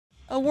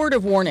A word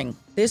of warning,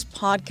 this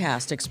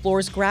podcast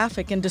explores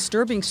graphic and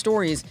disturbing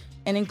stories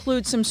and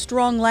includes some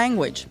strong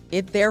language.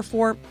 It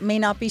therefore may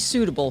not be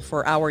suitable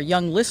for our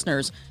young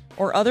listeners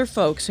or other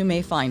folks who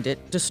may find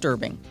it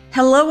disturbing.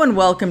 Hello and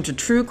welcome to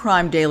True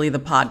Crime Daily, the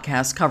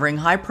podcast covering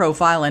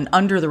high-profile and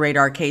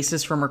under-the-radar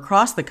cases from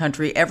across the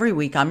country. Every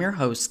week, I'm your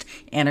host,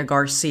 Anna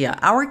Garcia.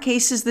 Our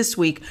cases this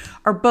week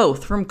are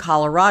both from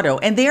Colorado,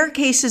 and they are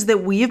cases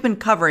that we have been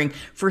covering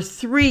for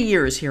 3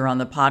 years here on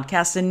the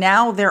podcast, and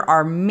now there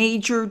are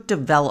major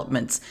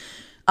developments.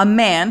 A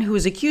man who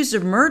is accused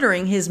of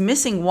murdering his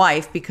missing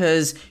wife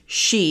because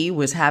she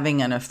was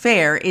having an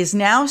affair is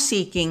now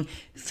seeking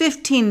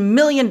 $15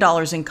 million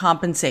in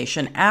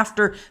compensation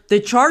after the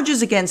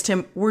charges against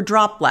him were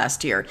dropped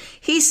last year.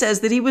 He says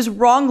that he was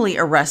wrongly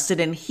arrested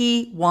and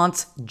he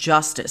wants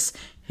justice.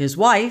 His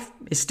wife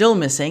is still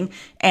missing,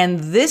 and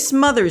this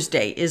Mother's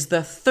Day is the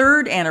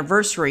 3rd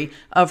anniversary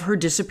of her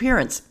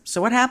disappearance.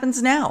 So what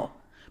happens now?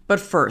 But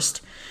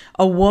first,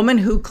 a woman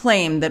who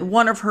claimed that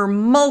one of her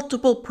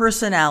multiple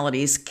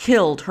personalities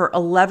killed her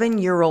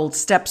 11-year-old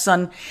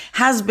stepson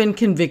has been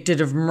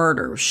convicted of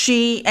murder.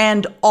 She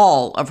and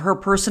all of her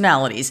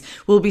personalities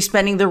will be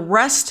spending the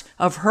rest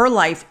of her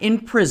life in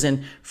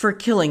prison for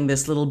killing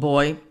this little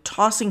boy,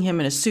 tossing him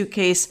in a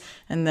suitcase,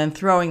 and then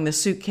throwing the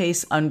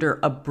suitcase under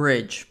a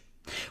bridge.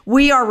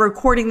 We are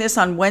recording this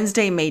on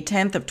Wednesday, May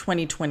 10th of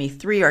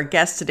 2023. Our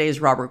guest today is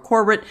Robert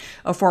Corbett,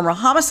 a former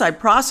homicide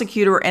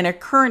prosecutor and a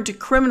current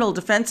criminal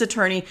defense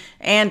attorney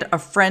and a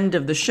friend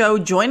of the show,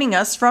 joining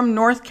us from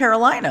North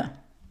Carolina.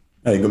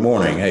 Hey, good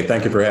morning. Hey,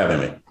 thank you for having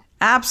me.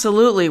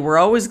 Absolutely. We're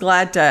always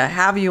glad to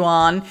have you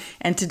on.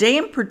 And today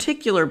in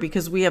particular,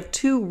 because we have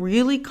 2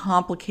 really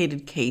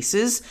complicated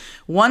cases,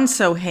 one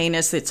so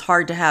heinous it's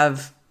hard to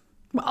have,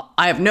 well,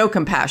 I have no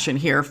compassion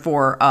here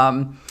for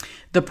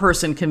the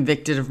person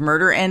convicted of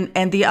murder.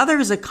 And the other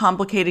is a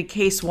complicated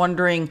case,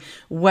 wondering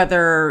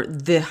whether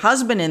the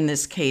husband in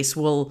this case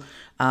will,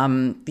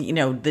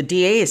 the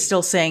DA is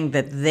still saying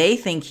that they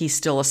think he's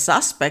still a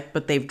suspect,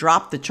 but they've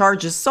dropped the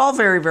charges. It's all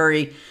very,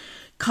 very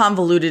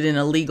convoluted in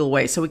a legal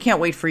way. So we can't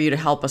wait for you to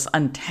help us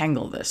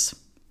untangle this.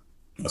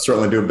 I'll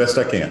certainly do the best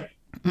I can.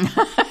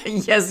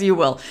 Yes, you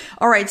will.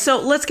 All right.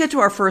 So let's get to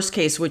our first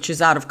case, which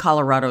is out of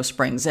Colorado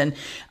Springs, and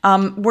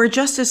where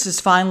justice has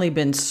finally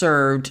been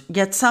served.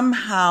 Yet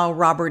somehow,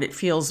 Robert, it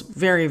feels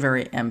very,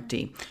 very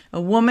empty. A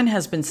woman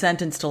has been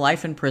sentenced to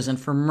life in prison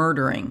for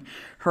murdering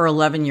her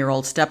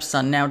 11-year-old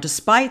stepson. Now,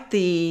 despite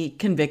the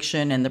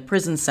conviction and the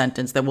prison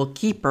sentence that will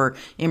keep her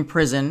in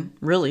prison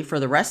really for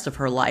the rest of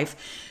her life,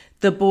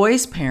 the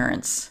boy's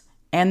parents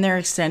and their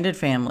extended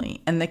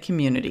family and the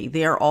community,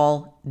 they are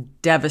all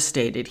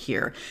devastated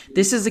here.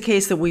 This is a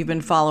case that we've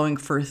been following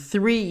for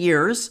 3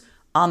 years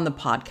on the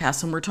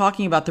podcast, and we're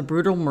talking about the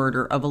brutal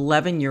murder of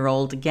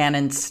 11-year-old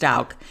Gannon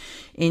Stauch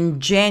in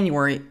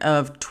January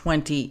of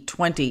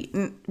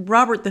 2020.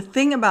 Robert, the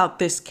thing about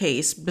this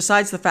case,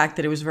 besides the fact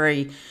that it was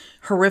very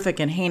horrific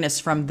and heinous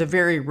from the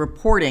very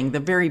reporting, the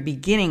very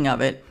beginning of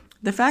it,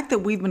 the fact that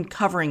we've been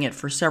covering it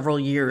for several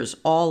years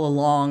all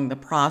along the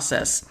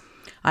process,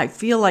 I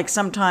feel like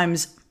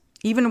sometimes,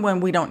 even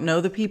when we don't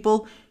know the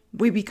people,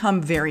 we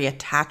become very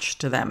attached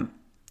to them.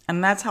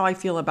 And that's how I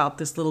feel about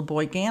this little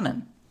boy,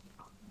 Gannon.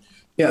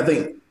 Yeah, I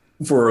think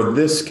for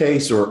this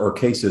case or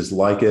cases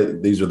like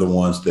it, these are the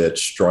ones that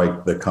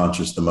strike the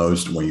conscience the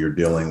most when you're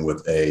dealing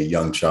with a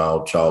young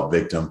child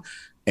victim,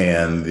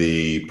 and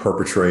the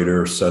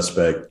perpetrator,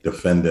 suspect,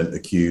 defendant,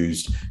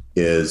 accused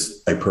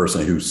is a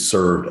person who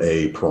served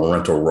a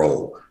parental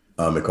role.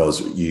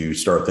 Because you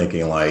start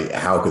thinking like,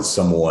 how could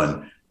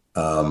someone,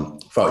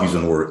 without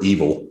using the word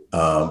evil,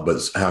 but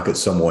how could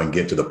someone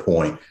get to the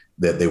point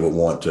that they would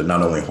want to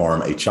not only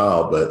harm a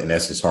child, but in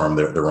essence harm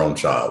their own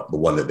child, the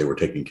one that they were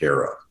taking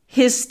care of?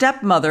 His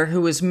stepmother,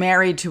 who was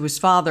married to his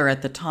father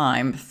at the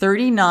time,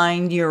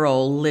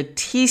 39-year-old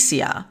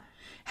Leticia,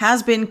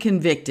 has been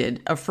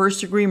convicted of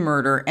first-degree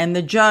murder, and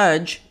the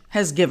judge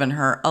has given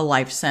her a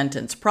life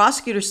sentence.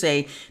 Prosecutors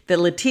say that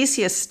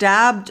Leticia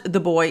stabbed the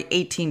boy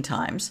 18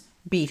 times,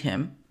 beat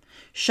him,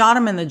 shot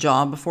him in the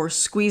jaw before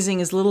squeezing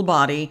his little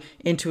body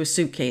into a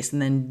suitcase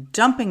and then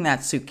dumping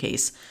that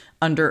suitcase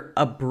under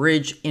a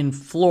bridge in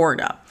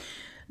Florida.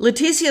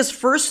 Leticia's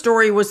first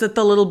story was that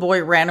the little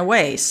boy ran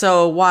away.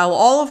 So while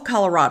all of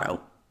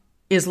Colorado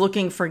is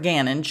looking for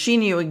Gannon, she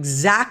knew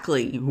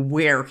exactly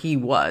where he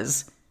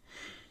was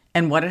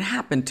and what had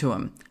happened to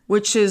him,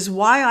 which is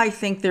why I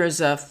think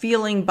there's a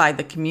feeling by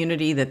the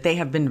community that they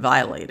have been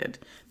violated.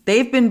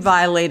 They've been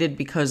violated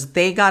because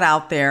they got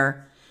out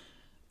there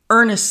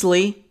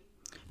earnestly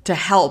to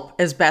help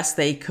as best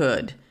they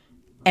could.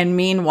 And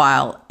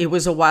meanwhile, it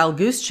was a wild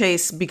goose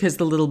chase because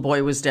the little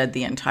boy was dead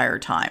the entire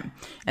time.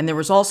 And there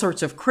was all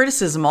sorts of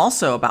criticism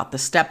also about the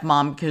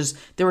stepmom because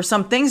there were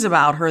some things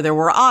about her that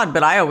were odd.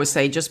 But I always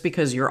say just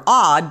because you're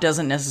odd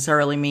doesn't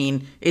necessarily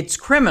mean it's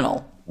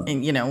criminal.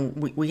 And,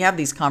 we have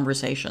these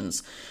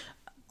conversations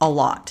a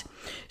lot.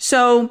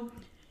 So,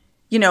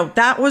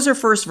 that was her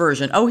first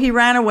version. Oh, he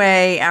ran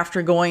away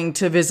after going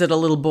to visit a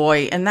little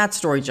boy. And that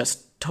story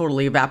just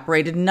totally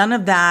evaporated. None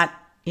of that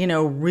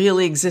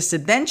really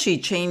existed. Then she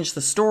changed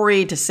the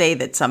story to say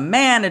that some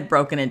man had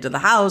broken into the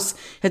house,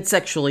 had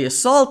sexually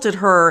assaulted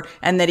her,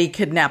 and that he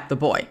kidnapped the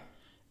boy.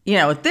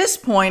 At this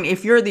point,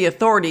 if you're the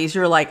authorities,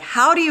 you're like,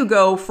 how do you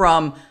go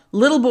from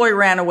little boy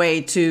ran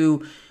away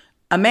to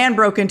a man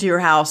broke into your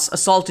house,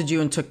 assaulted you,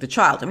 and took the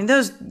child? I mean,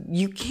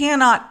 you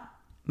cannot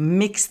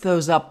mix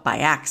those up by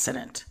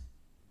accident.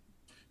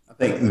 I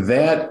think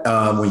that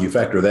when you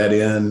factor that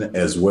in,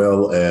 as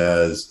well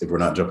as, if we're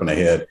not jumping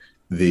ahead,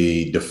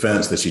 the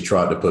defense that she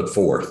tried to put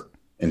forth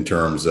in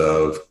terms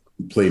of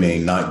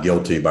pleading not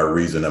guilty by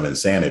reason of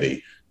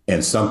insanity,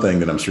 and something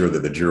that I'm sure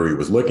that the jury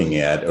was looking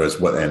at, as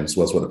what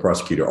the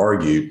prosecutor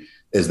argued,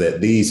 is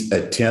that these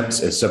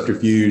attempts at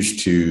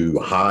subterfuge to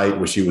hide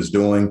what she was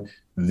doing,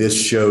 this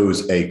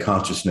shows a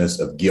consciousness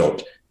of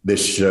guilt.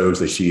 This shows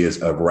that she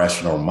is of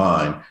rational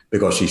mind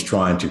because she's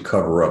trying to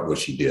cover up what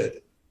she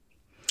did.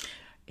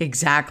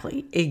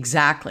 Exactly.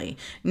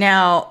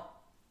 Now,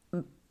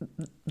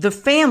 the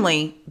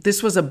family,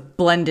 this was a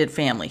blended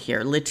family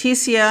here.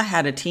 Leticia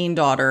had a teen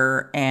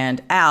daughter,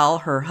 and Al,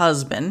 her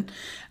husband,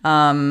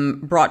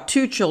 brought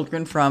 2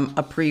 children from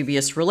a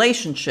previous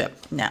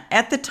relationship. Now,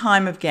 at the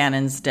time of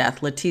Gannon's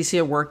death,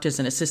 Leticia worked as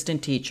an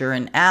assistant teacher,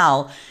 and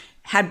Al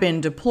had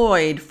been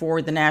deployed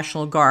for the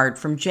National Guard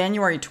from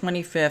January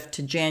 25th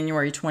to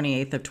January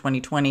 28th of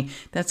 2020.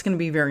 That's going to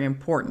be very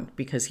important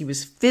because he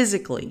was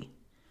physically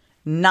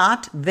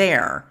not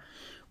there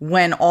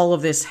when all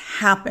of this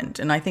happened.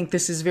 And I think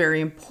this is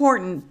very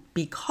important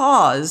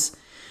because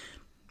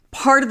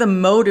part of the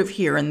motive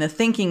here and the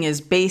thinking is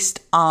based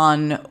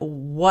on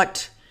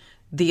what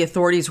the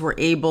authorities were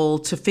able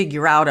to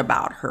figure out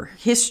about her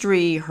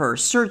history, her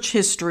search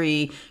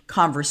history,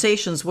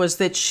 conversations, was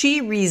that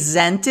she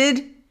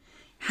resented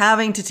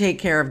having to take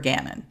care of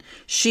Gannon.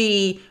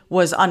 She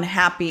was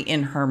unhappy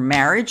in her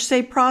marriage,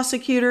 say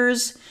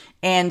prosecutors.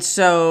 And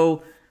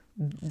so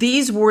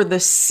these were the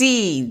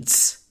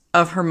seeds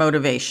of her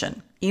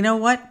motivation. You know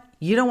what?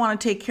 You don't want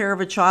to take care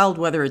of a child,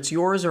 whether it's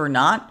yours or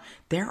not.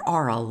 There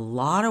are a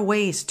lot of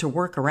ways to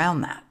work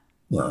around that.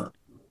 Right.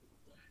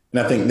 And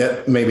I think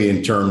that maybe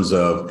in terms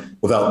of,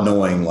 without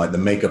knowing like the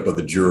makeup of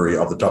the jury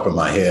off the top of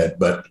my head,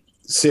 but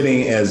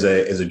sitting as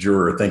a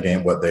juror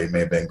thinking what they may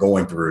have been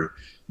going through,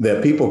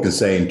 that people can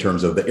say in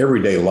terms of the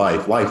everyday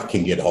life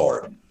can get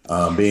hard.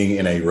 Being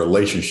in a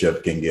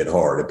relationship can get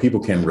hard, and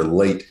people can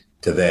relate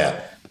to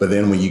that. But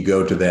then when you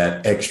go to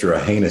that extra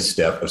heinous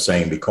step of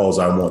saying, because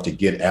I want to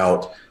get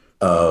out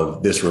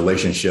of this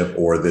relationship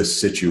or this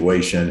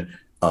situation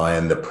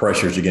and the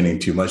pressures are getting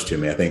too much to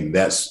me, I think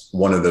that's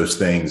one of those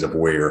things of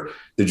where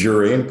the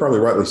jury, and probably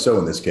rightly so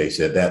in this case,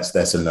 said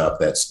that's enough.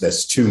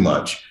 That's too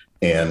much.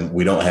 And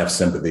we don't have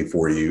sympathy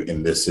for you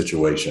in this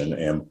situation.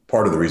 And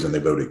part of the reason they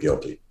voted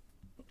guilty.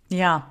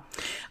 Yeah.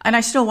 And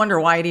I still wonder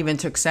why it even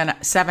took 7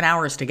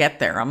 hours to get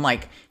there. I'm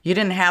like, you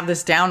didn't have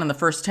this down in the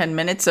first 10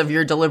 minutes of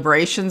your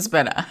deliberations,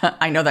 but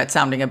I know that's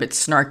sounding a bit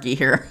snarky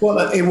here. Well,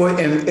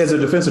 and as a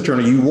defense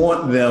attorney, you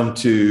want them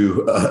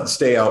to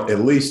stay out at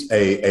least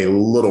a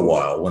little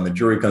while. When the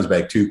jury comes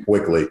back too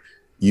quickly,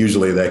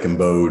 usually that can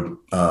bode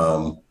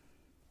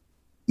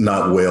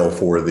not well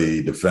for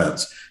the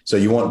defense. So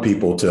you want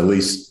people to at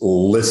least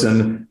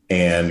listen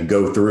and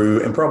go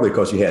through, and probably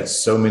because you had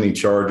so many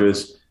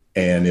charges,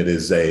 and it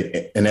is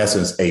in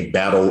essence, a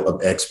battle of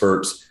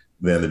experts,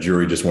 then the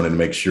jury just wanted to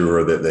make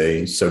sure that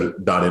they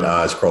dotted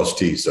I's, crossed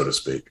T's, so to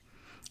speak.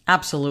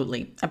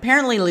 Absolutely.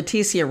 Apparently,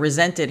 Leticia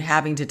resented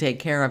having to take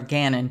care of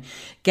Gannon.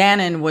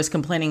 Gannon was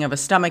complaining of a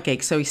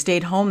stomachache, so he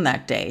stayed home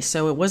that day.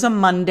 So it was a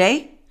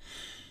Monday.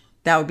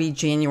 That would be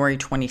January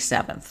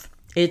 27th.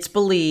 It's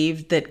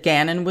believed that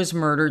Gannon was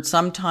murdered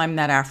sometime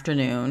that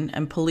afternoon,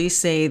 and police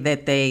say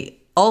that they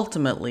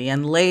ultimately,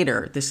 and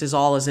later, this is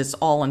all as it's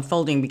all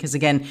unfolding, because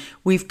again,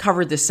 we've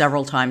covered this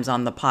several times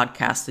on the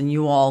podcast, and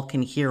you all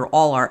can hear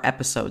all our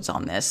episodes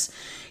on this.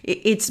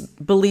 It's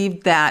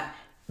believed that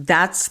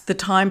that's the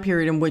time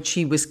period in which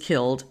he was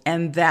killed,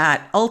 and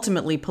that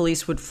ultimately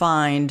police would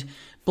find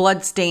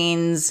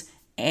bloodstains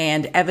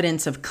and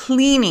evidence of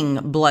cleaning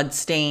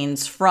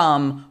bloodstains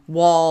from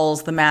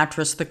walls, the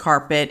mattress, the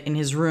carpet in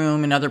his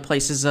room, and other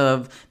places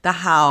of the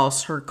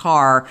house, her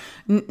car,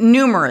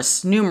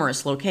 numerous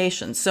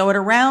locations. So at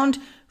around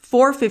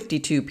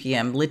 4:52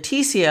 p.m.,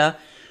 Leticia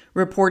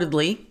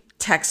reportedly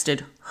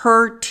texted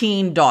her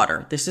teen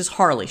daughter. This is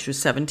Harley. She was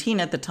 17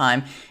 at the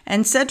time,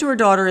 and said to her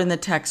daughter in the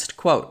text,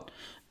 quote,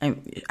 I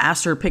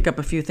asked her to pick up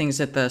a few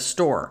things at the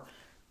store: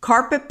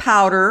 carpet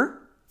powder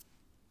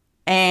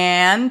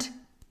and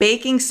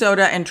baking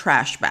soda and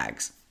trash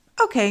bags.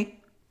 Okay.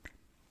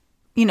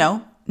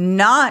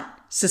 Not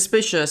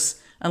suspicious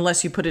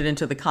unless you put it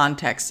into the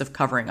context of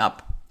covering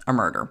up a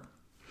murder.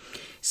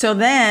 So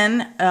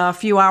then, a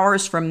few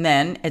hours from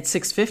then, at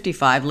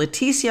 6:55,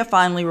 Leticia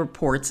finally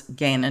reports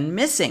Gannon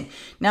missing.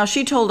 Now,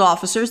 she told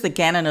officers that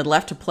Gannon had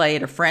left to play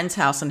at a friend's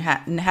house and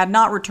had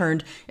not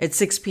returned at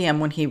 6 p.m.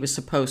 when he was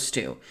supposed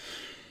to.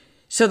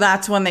 So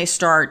that's when they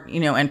start,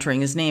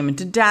 entering his name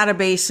into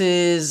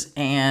databases,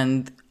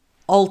 and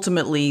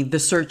ultimately the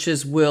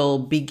searches will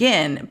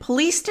begin.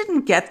 Police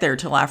didn't get there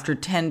till after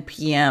 10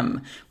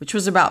 p.m., which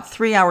was about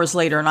 3 hours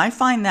later. And I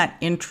find that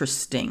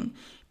interesting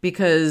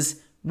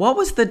because what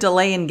was the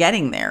delay in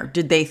getting there?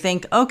 Did they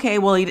think, okay,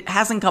 well, he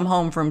hasn't come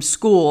home from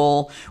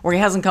school or he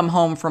hasn't come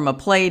home from a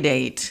play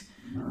date?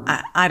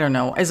 I don't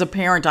know. As a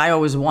parent, I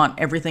always want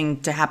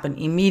everything to happen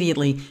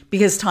immediately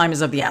because time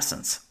is of the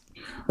essence.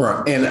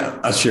 Right. And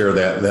I share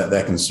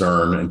that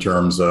concern in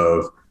terms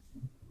of,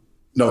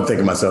 don't think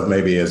of myself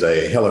maybe as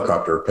a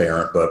helicopter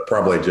parent, but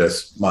probably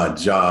just my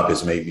job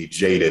has made me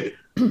jaded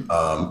in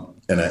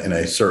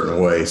a certain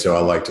way. So I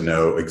like to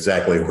know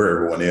exactly where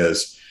everyone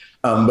is.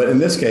 But in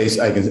this case,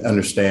 I can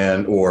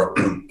understand or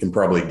can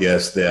probably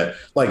guess that,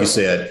 like you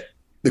said,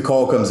 the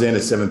call comes in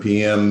at 7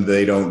 p.m.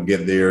 They don't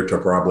get there till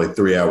probably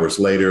 3 hours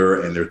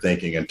later. And they're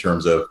thinking in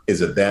terms of,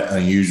 is it that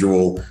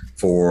unusual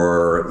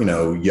for,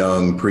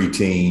 young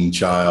preteen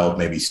child,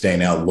 maybe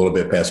staying out a little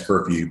bit past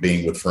curfew,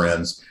 being with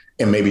friends,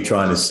 and maybe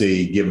trying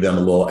to give them a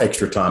little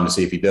extra time to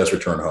see if he does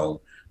return home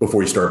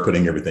before you start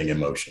putting everything in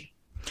motion.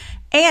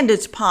 And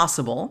it's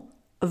possible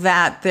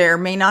that there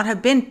may not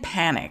have been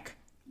panic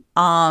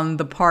on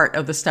the part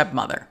of the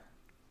stepmother,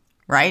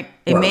 right?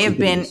 It may have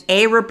been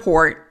a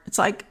report. It's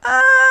like,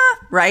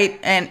 right?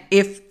 And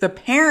if the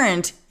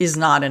parent is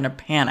not in a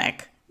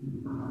panic,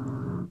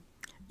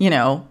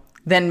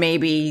 then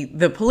maybe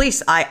the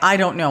police, I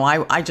don't know.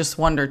 I just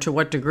wonder to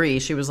what degree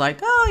she was like,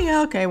 oh,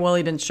 yeah, okay, well,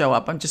 he didn't show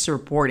up. I'm just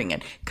reporting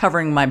it,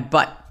 covering my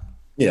butt.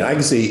 Yeah, I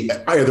can see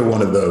either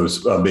one of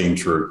those being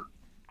true.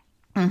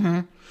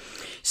 Mm-hmm.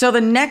 So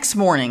the next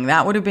morning,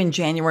 that would have been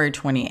January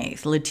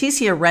 28th,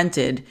 Leticia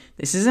rented,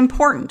 this is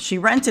important, she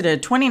rented a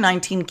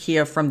 2019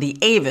 Kia from the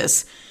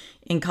Avis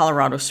in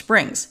Colorado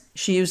Springs.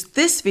 She used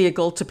this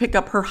vehicle to pick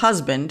up her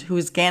husband, who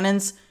is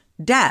Gannon's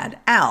dad,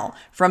 Al,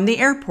 from the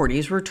airport.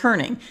 He's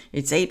returning.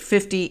 It's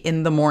 8:50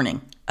 in the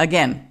morning.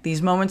 Again,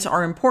 these moments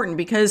are important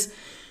because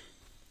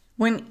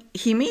when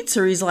he meets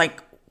her, he's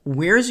like,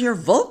 where's your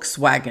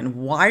Volkswagen?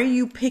 Why are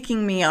you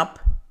picking me up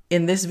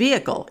in this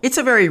vehicle? It's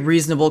a very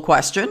reasonable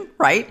question,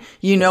 right?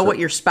 You know what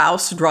your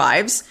spouse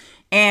drives.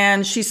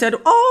 And she said,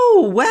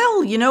 oh,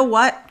 well, you know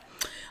what?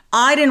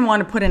 I didn't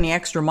want to put any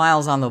extra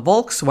miles on the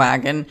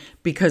Volkswagen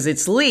because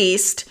it's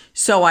leased,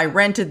 so I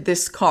rented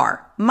this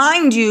car.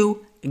 Mind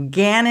you,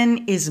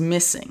 Gannon is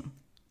missing.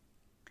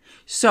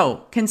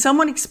 So, can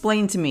someone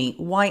explain to me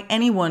why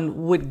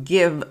anyone would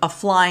give a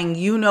flying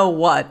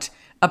you-know-what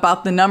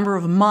about the number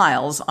of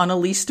miles on a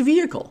leased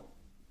vehicle?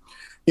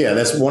 Yeah,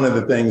 that's one of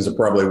the things that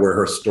probably where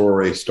her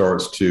story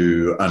starts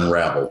to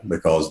unravel,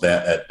 because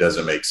that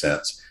doesn't make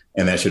sense.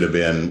 And that should have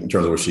been, in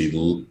terms of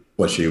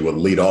what she would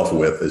lead off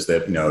with, is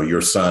that,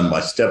 your son,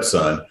 my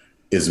stepson,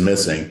 is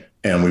missing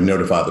and we've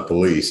notified the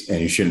police,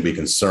 and you shouldn't be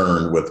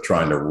concerned with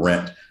trying to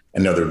rent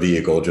another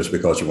vehicle just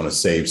because you want to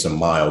save some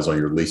miles on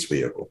your lease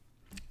vehicle.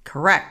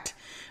 Correct.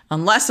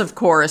 Unless, of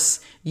course,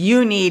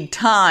 you need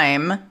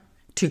time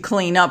to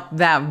clean up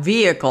that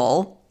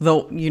vehicle,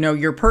 though,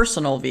 your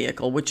personal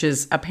vehicle, which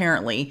is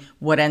apparently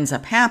what ends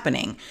up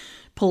happening.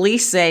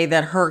 Police say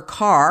that her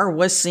car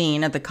was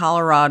seen at the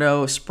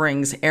Colorado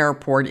Springs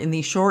airport in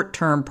the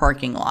short-term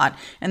parking lot,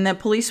 and that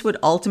police would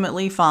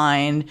ultimately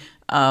find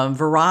a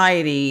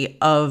variety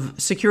of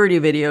security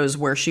videos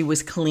where she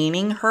was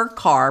cleaning her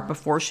car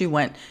before she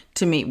went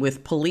to meet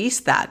with police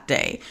that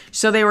day.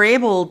 So they were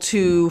able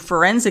to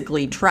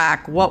forensically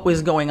track what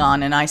was going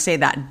on, and I say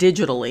that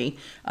digitally,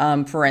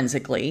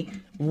 forensically,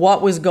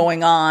 what was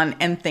going on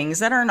and things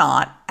that are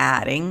not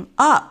adding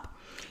up.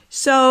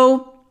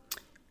 So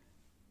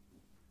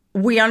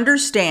we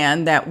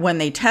understand that when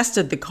they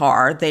tested the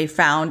car, they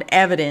found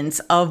evidence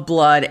of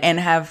blood and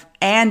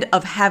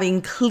of having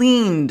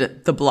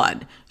cleaned the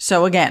blood.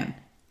 So again,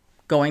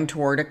 going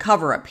toward a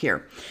cover-up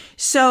here.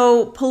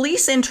 So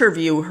police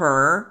interview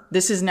her.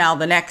 This is now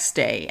the next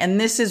day.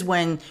 And this is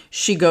when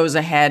she goes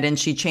ahead and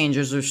she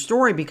changes her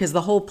story, because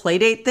the whole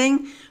playdate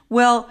thing,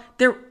 well,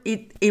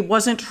 it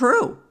wasn't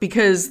true,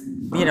 because,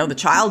 the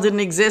child didn't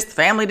exist, the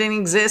family didn't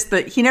exist,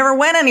 that he never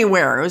went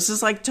anywhere. It was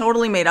just like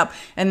totally made up.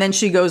 And then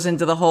she goes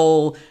into the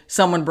whole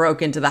someone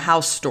broke into the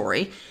house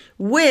story,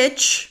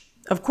 which,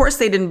 of course,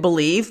 they didn't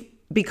believe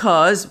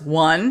because,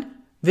 one,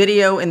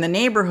 video in the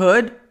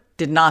neighborhood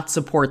did not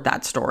support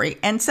that story.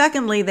 And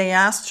secondly, they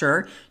asked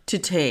her to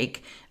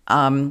take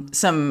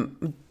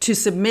to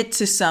submit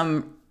to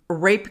some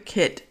rape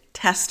kit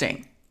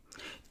testing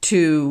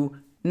to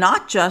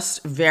not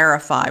just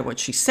verify what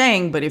she's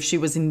saying, but if she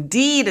was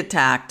indeed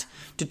attacked,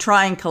 to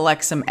try and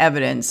collect some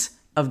evidence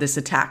of this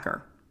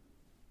attacker.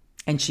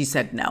 And she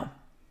said no.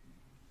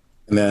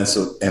 And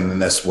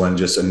that's one,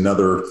 just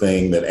another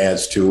thing that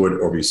adds to it,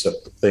 or be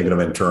thinking of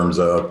in terms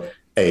of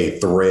a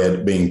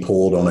thread being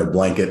pulled on a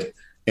blanket,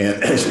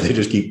 and they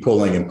just keep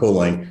pulling and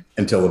pulling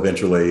until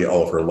eventually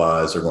all of her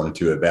lies are going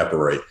to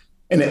evaporate.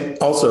 And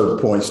it also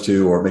points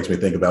to, or makes me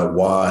think about,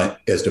 why,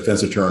 as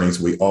defense attorneys,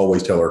 we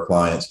always tell our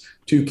clients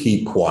to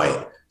keep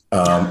quiet.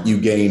 You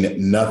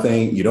gain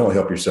nothing. You don't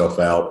help yourself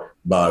out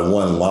by,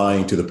 one,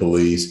 lying to the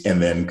police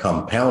and then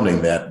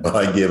compounding that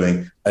by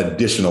giving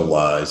additional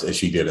lies, as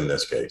she did in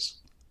this case.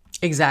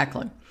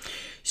 Exactly.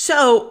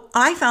 So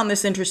I found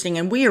this interesting,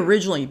 and we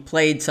originally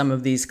played some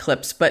of these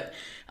clips, but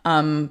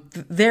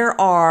there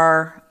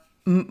are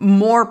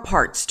more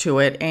parts to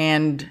it.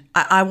 And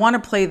I want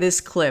to play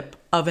this clip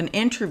of an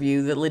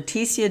interview that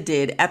Leticia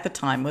did at the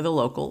time with a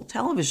local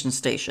television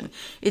station.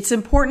 It's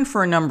important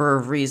for a number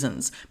of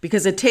reasons,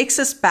 because it takes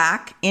us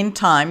back in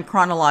time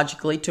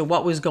chronologically to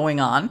what was going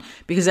on,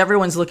 because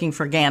everyone's looking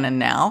for Gannon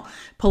now.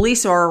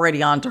 Police are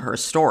already onto her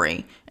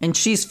story, and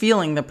she's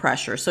feeling the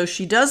pressure. So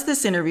she does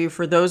this interview.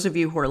 For those of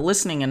you who are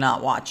listening and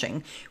not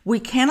watching, we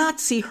cannot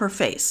see her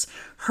face.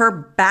 Her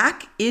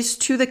back is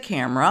to the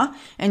camera,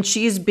 and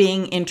she is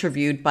being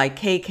interviewed by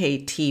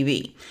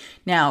KKTV.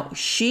 Now,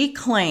 she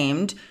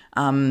claimed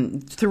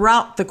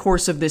throughout the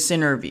course of this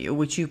interview,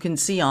 which you can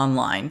see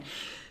online,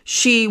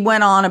 she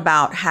went on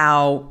about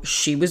how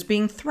she was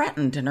being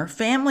threatened and her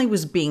family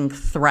was being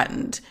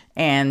threatened.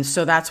 And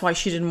so that's why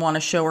she didn't want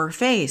to show her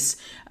face.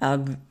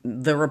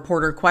 The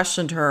reporter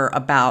questioned her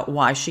about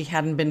why she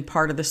hadn't been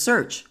part of the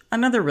search.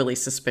 Another really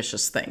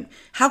suspicious thing.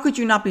 How could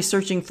you not be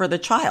searching for the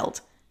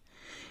child?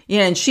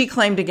 Yeah, and she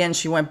claimed again,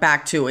 she went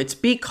back to, it's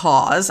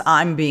because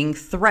I'm being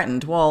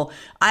threatened. Well,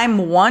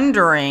 I'm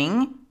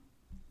wondering,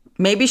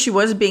 maybe she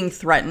was being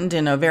threatened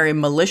in a very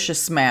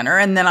malicious manner.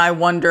 And then I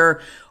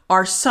wonder,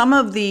 are some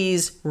of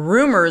these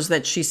rumors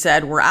that she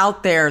said were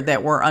out there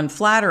that were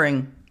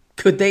unflattering,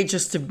 could they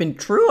just have been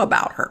true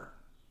about her?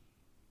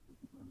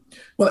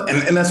 Well,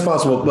 and that's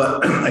possible,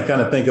 but I kind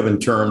of think of in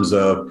terms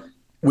of,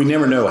 we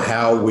never know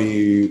how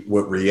we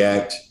would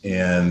react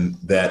in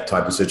that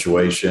type of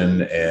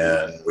situation.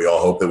 And we all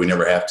hope that we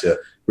never have to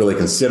really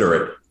consider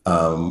it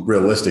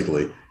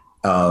realistically.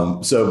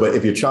 But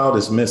if your child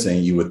is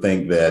missing, you would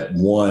think that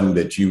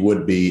that you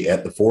would be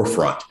at the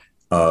forefront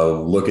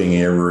of looking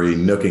every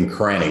nook and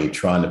cranny,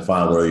 trying to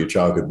find where your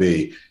child could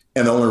be.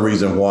 And the only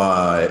reason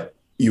why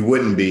you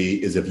wouldn't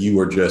be is if you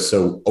were just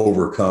so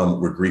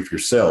overcome with grief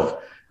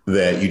yourself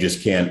that you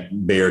just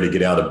can't bear to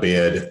get out of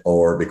bed,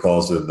 or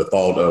because of the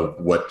thought of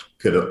what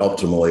could have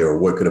ultimately or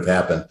what could have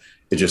happened.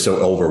 It's just so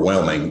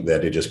overwhelming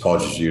that it just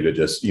causes you to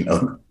just,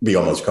 be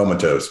almost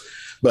comatose.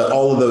 But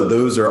all of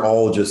those are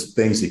all just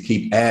things that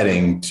keep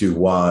adding to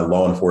why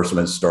law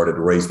enforcement started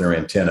to raise their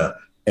antenna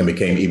and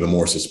became even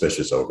more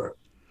suspicious over it.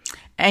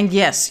 And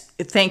yes,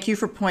 thank you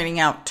for pointing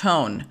out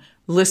tone.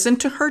 Listen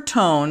to her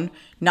tone,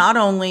 not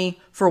only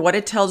for what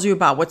it tells you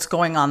about what's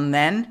going on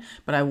then,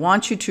 but I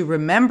want you to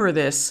remember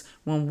this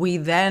when we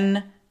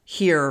then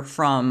hear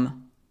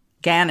from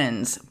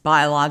Gannon's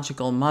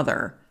biological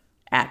mother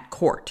at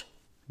court.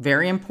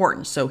 Very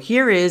important. So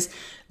here is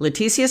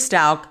Leticia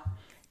Stout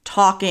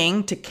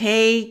talking to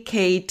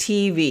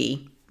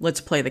KKTV.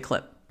 Let's play the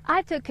clip.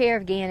 I took care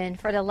of Gannon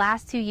for the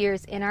last 2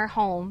 years in our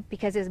home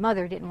because his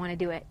mother didn't want to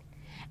do it.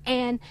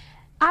 And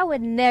I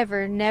would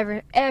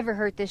never, ever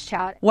hurt this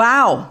child.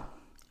 Wow.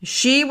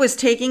 She was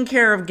taking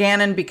care of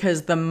Gannon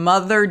because the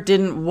mother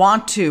didn't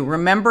want to.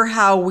 Remember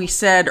how we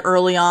said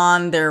early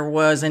on there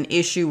was an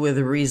issue with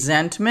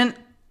resentment?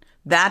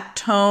 That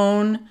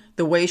tone,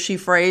 the way she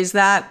phrased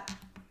that,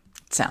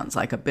 it sounds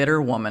like a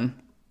bitter woman.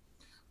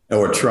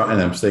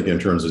 And I'm thinking in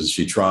terms of, is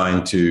she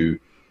trying to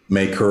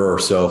make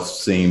herself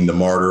seem the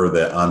martyr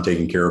that I'm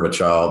taking care of a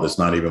child that's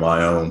not even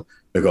my own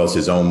because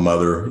his own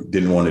mother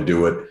didn't want to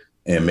do it?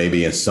 And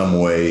maybe in some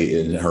way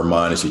in her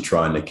mind, is she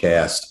trying to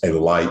cast a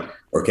light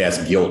or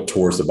cast guilt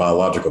towards the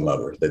biological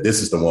mother, that this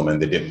is the woman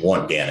that didn't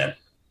want Gannon.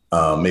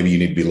 Maybe you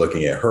need to be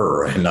looking at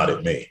her and not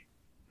at me.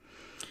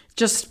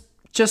 Just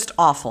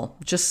awful.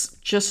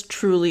 Just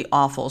truly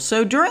awful.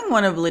 So during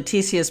one of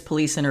Leticia's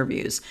police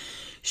interviews,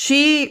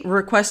 she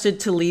requested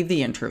to leave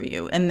the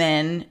interview, and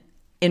then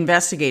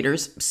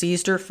investigators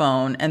seized her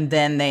phone, and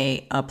then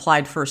they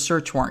applied for a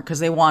search warrant because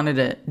they wanted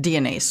a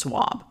DNA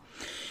swab.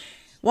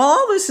 While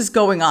all this is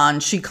going on,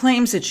 she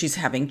claims that she's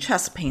having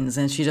chest pains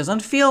and she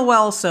doesn't feel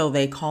well, so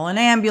they call an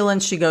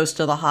ambulance. She goes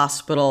to the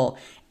hospital,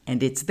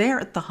 and it's there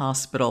at the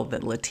hospital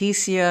that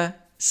Leticia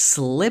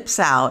slips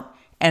out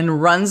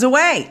and runs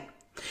away.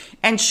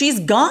 And she's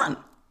gone.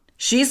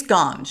 She's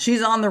gone.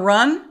 She's on the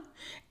run,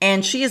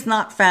 and she is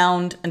not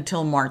found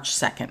until March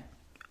 2nd.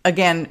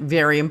 Again,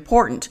 very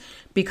important,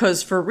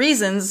 because for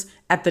reasons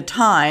at the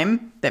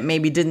time that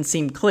maybe didn't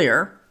seem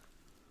clear,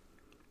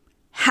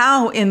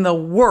 how in the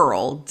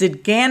world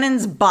did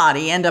Gannon's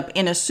body end up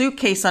in a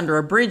suitcase under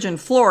a bridge in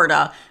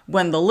Florida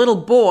when the little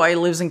boy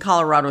lives in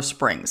Colorado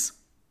Springs?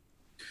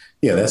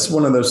 Yeah, that's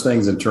one of those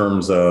things in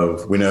terms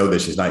of, we know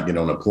that she's not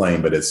getting on a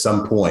plane, but at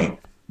some point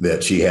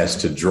that she has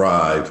to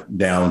drive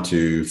down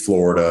to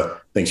Florida.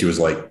 I think she was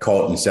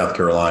caught in South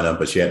Carolina,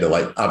 but she had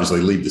to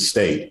obviously leave the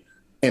state.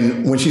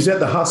 And when she's at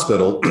the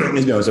hospital,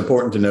 it's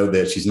important to know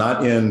that she's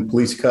not in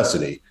police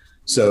custody.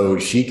 So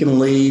she can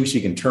leave,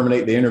 she can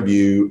terminate the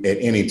interview at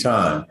any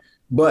time,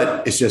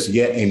 but it's just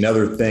yet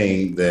another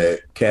thing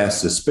that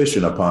casts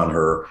suspicion upon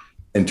her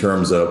in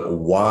terms of,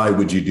 why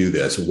would you do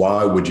this?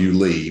 Why would you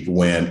leave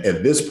when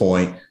at this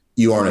point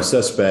you aren't a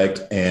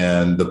suspect,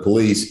 and the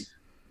police,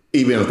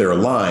 even if they're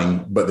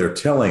lying, but they're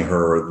telling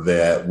her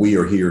that we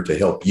are here to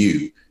help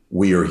you.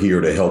 We are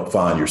here to help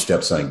find your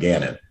stepson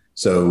Gannon.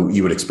 So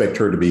you would expect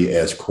her to be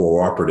as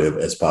cooperative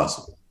as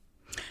possible.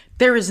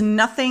 There is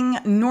nothing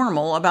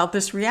normal about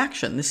this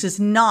reaction. This is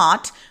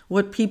not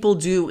what people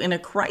do in a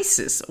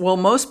crisis. Well,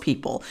 most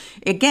people.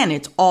 Again,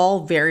 it's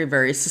all very,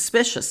 very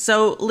suspicious.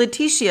 So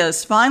Leticia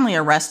is finally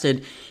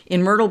arrested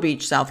in Myrtle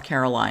Beach, South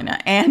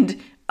Carolina.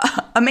 And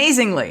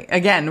amazingly,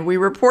 again, we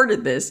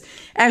reported this,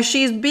 as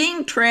she's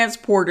being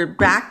transported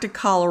back to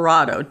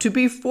Colorado to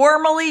be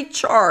formally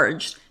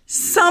charged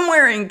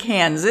somewhere in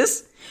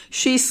Kansas,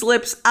 she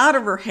slips out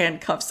of her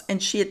handcuffs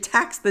and she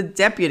attacks the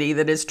deputy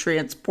that is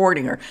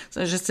transporting her.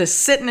 So it's just to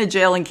sit in a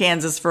jail in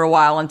Kansas for a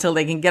while until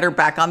they can get her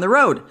back on the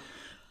road.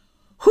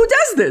 Who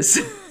does this?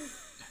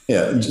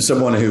 Yeah,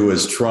 someone who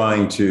is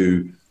trying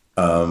to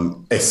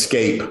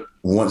escape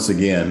once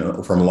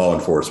again from law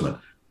enforcement.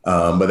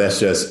 But that's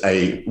just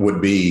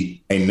would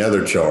be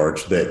another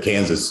charge that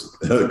Kansas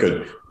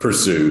could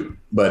pursue.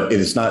 But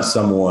it's not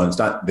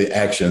the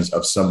actions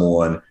of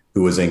someone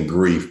who is in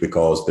grief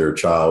because their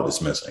child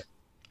is missing.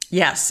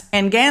 Yes,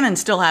 and Gannon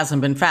still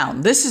hasn't been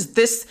found. This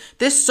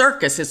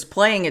circus is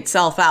playing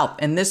itself out,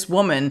 and this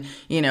woman,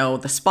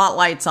 the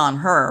spotlight's on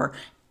her,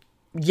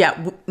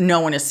 yet no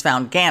one has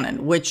found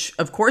Gannon, which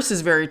of course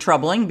is very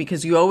troubling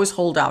because you always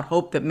hold out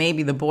hope that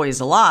maybe the boy is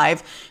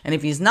alive, and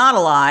if he's not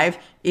alive,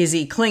 is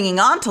he clinging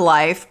on to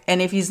life? And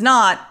if he's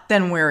not,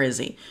 then where is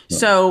he? Yeah.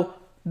 So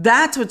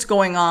that's what's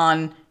going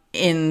on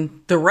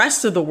in the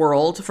rest of the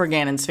world for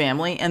Gannon's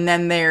family. And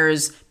then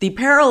there's the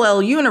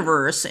parallel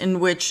universe in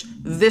which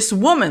this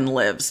woman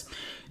lives.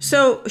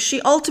 So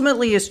she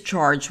ultimately is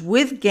charged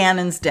with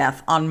Gannon's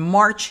death on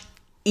March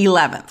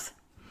 11th.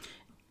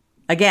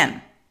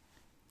 Again,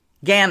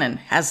 Gannon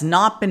has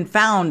not been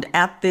found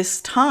at this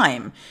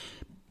time,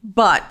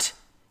 but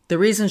the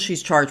reason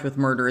she's charged with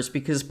murder is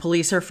because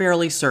police are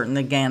fairly certain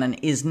that Gannon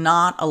is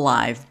not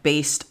alive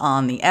based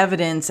on the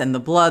evidence and the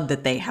blood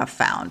that they have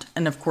found.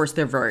 And of course,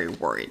 they're very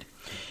worried.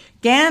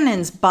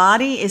 Gannon's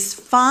body is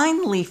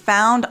finally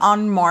found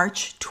on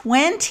March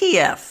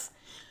 20th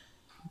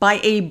by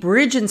a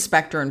bridge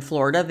inspector in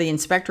Florida. The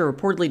inspector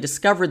reportedly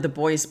discovered the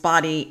boy's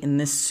body in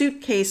this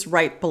suitcase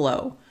right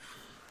below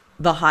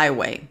the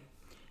highway.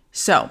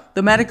 So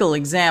the medical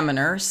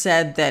examiner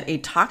said that a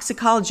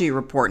toxicology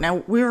report, now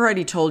we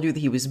already told you that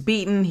he was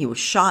beaten, he was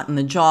shot in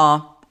the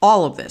jaw,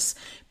 all of this.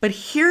 But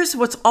here's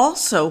what's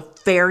also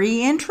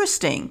very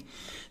interesting.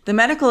 The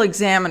medical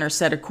examiner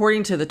said,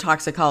 according to the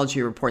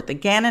toxicology report,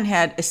 that Gannon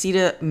had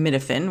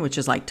acetaminophen, which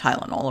is like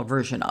Tylenol, a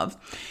version of,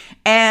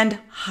 and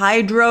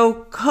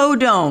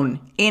hydrocodone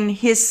in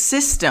his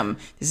system.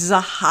 This is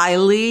a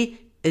highly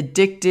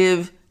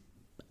addictive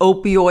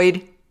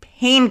opioid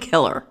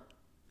painkiller.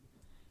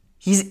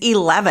 He's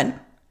 11.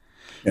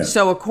 Yeah.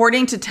 So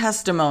according to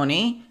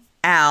testimony,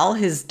 Al,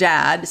 his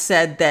dad,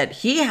 said that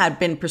he had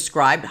been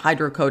prescribed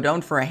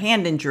hydrocodone for a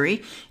hand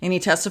injury, and he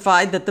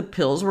testified that the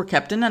pills were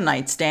kept in a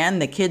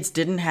nightstand. The kids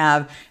didn't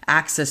have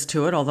access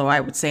to it, although I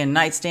would say a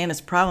nightstand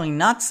is probably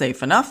not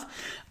safe enough.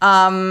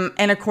 And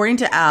according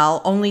to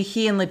Al, only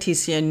he and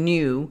Leticia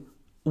knew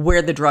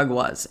where the drug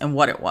was and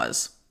what it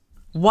was.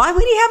 Why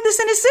would he have this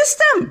in his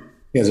system?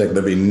 Yeah, exactly.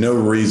 There'd be no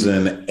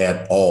reason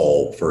at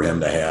all for him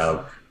to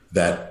have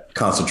that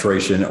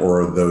concentration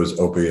or those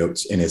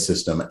opioids in his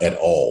system at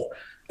all.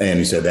 And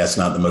he said that's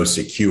not the most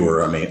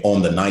secure. I mean,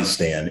 on the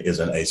nightstand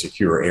isn't a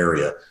secure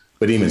area,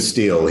 but even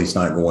still, he's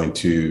not going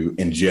to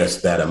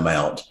ingest that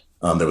amount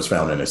that was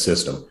found in his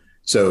system.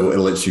 So it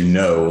lets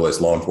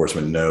law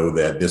enforcement know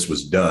that this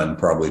was done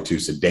probably to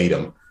sedate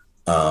him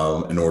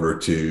in order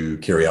to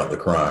carry out the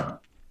crime.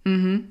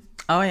 Mm-hmm.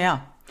 Oh,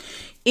 yeah.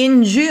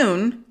 In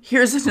June,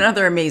 here's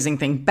another amazing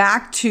thing.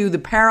 Back to the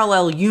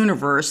parallel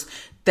universe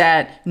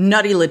that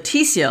Nutty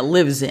Leticia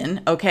lives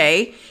in,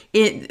 okay?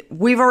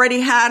 We've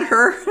already had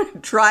her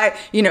try,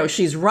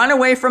 she's run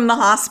away from the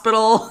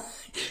hospital.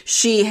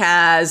 She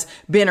has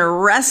been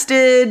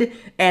arrested,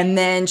 and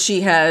then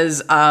she has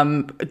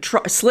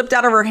slipped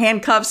out of her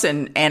handcuffs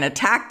and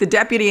attacked the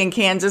deputy in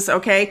Kansas,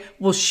 okay?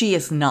 Well, she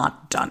is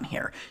not done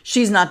here.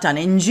 She's not done.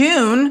 In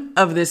June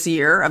of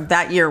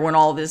that year when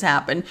all this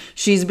happened,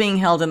 she's being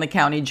held in the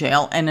county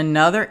jail, and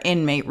another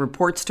inmate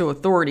reports to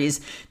authorities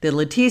that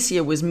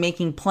Leticia was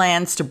making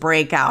plans to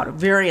break out.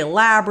 Very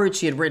elaborate.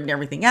 She had written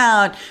everything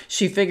out.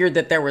 She figured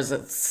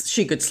that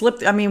she could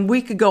slip. I mean,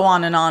 we could go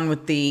on and on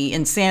with the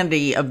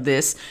insanity of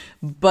this.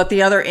 But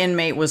the other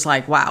inmate was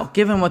like, wow,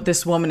 given what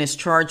this woman is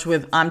charged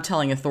with, I'm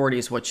telling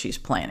authorities what she's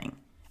planning.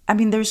 I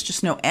mean, there's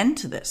just no end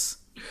to this.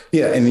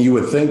 Yeah, and you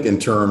would think in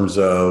terms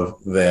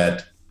of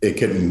that it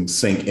couldn't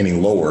sink any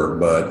lower,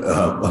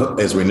 but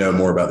as we know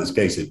more about this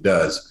case, it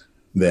does.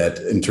 That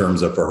in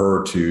terms of for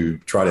her to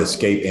try to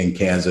escape in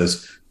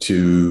Kansas,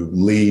 to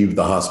leave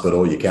the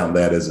hospital, you count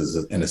that as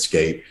an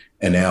escape,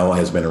 and now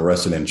has been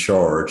arrested and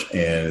charged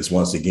and is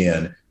once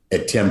again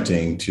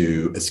attempting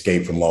to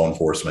escape from law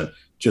enforcement.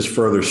 Just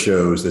further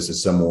shows this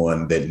is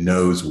someone that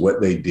knows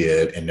what they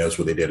did and knows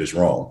what they did is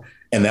wrong.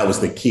 And that was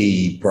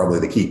probably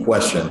the key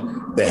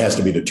question that has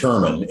to be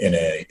determined in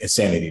a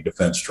insanity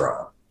defense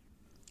trial.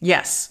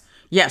 Yes.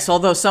 Yes,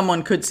 although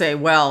someone could say,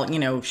 well,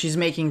 she's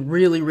making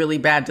really, really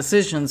bad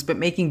decisions, but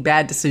making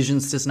bad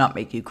decisions does not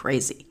make you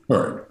crazy.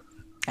 Right.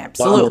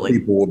 Absolutely. A lot more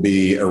people will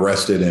be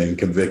arrested and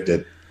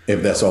convicted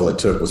if that's all it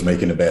took was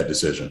making a bad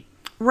decision.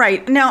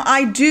 Right. Now,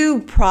 I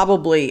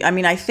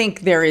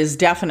think there is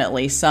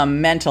definitely some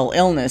mental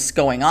illness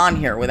going on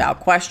here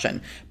without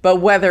question. But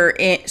whether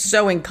it's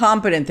so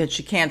incompetent that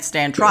she can't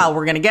stand trial,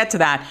 we're going to get to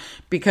that,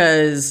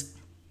 because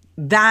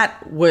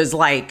that was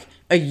like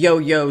a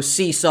yo-yo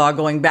seesaw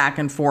going back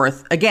and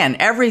forth. Again,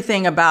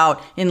 everything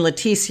about in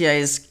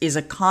Leticia is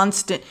a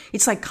constant,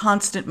 it's like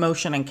constant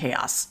motion and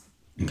chaos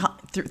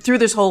through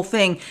this whole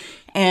thing.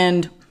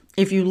 And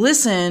if you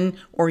listen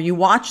or you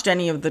watched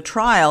any of the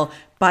trial,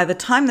 by the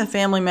time the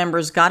family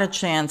members got a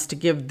chance to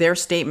give their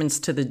statements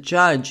to the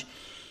judge,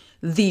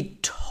 the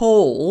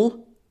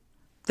toll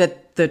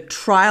that the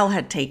trial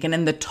had taken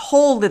and the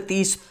toll that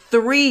these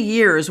 3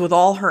 years with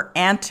all her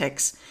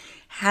antics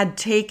had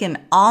taken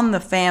on the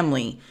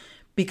family,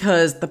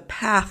 because the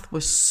path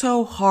was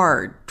so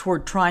hard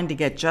toward trying to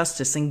get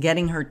justice and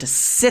getting her to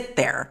sit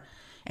there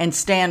and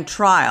stand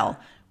trial,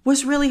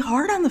 was really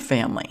hard on the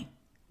family.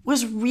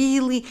 Was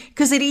really,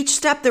 because at each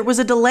step there was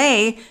a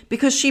delay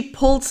because she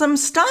pulled some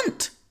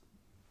stunt.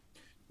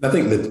 I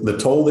think the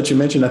toll that you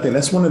mentioned, I think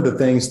that's one of the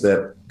things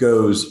that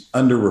goes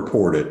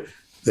underreported,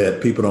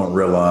 that people don't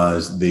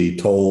realize the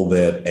toll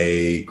that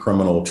a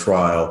criminal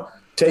trial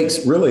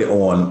takes really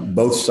on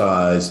both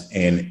sides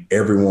and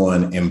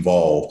everyone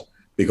involved,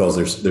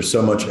 because there's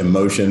so much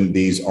emotion.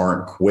 These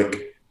aren't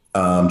quick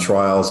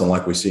trials. And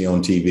like we see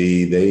on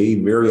TV, they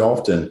very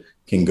often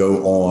can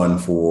go on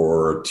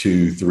for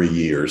 2-3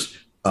 years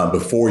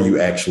before you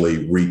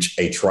actually reach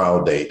a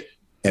trial date.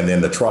 And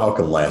then the trial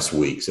can last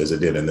weeks, as it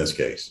did in this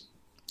case.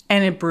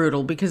 And it's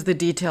brutal because the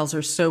details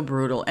are so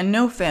brutal. And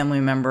no family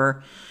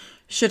member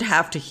should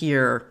have to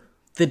hear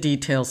the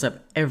details of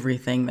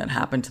everything that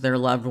happened to their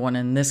loved one.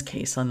 In this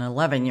case, an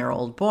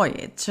 11-year-old boy.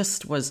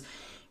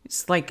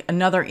 It's like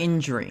another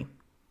injury.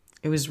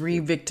 It was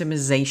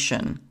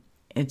re-victimization.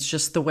 It's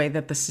just the way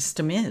that the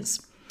system is.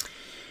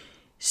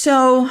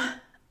 So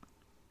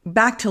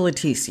back to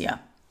Leticia.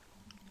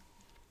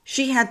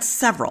 She had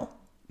several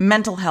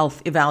mental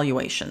health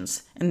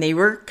evaluations, and they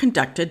were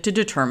conducted to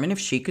determine if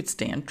she could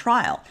stand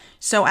trial.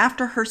 So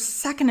after her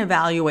second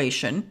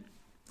evaluation,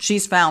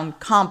 she's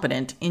found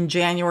competent in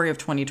January of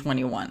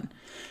 2021.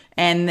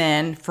 And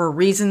then, for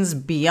reasons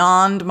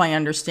beyond my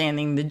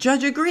understanding, the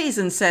judge agrees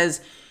and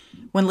says,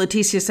 when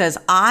Leticia says,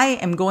 I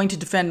am going to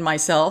defend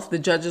myself, the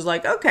judge is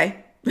like,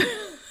 okay.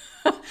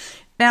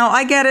 Now,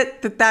 I get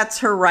it that that's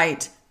her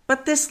right,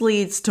 but this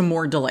leads to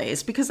more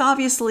delays because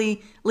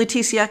obviously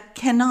Leticia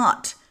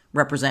cannot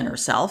represent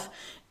herself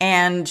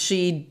and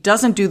she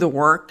doesn't do the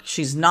work.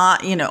 She's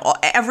not,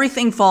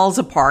 everything falls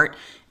apart.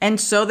 And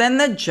so then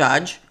the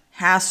judge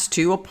has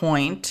to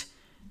appoint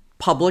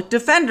public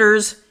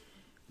defenders.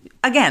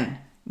 Again,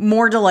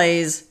 more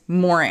delays,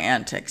 more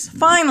antics.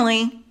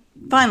 Finally,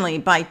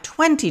 by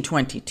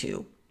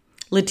 2022,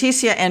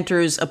 Leticia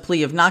enters a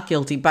plea of not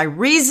guilty by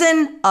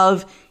reason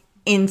of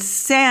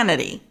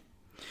insanity,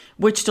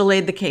 which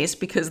delayed the case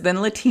because then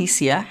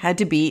Leticia had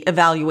to be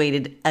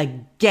evaluated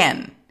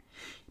again.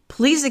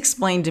 Please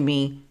explain to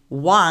me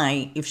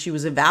why, if she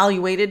was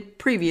evaluated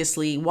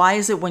previously, why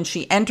is it when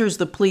she enters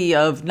the plea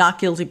of not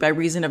guilty by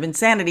reason of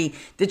insanity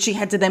that she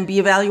had to then be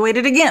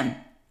evaluated again?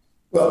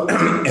 Well,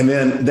 and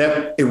then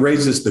it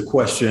raises the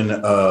question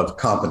of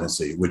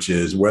competency, which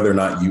is whether or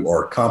not you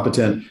are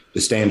competent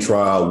to stand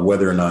trial,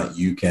 whether or not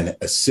you can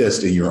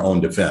assist in your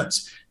own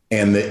defense.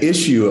 And the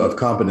issue of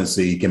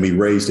competency can be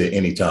raised at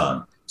any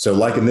time. So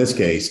like in this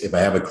case, if I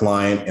have a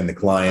client and the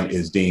client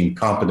is deemed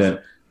competent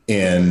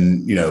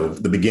in,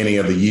 the beginning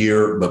of the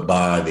year, but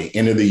by the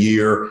end of the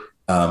year,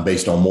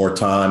 based on more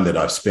time that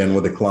I spend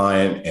with the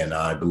client, and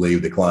I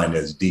believe the client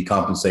is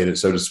decompensated,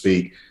 so to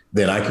speak,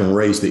 then I can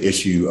raise the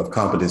issue of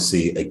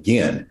competency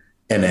again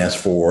and ask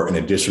for an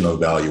additional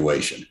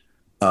evaluation.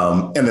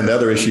 And then the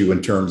other issue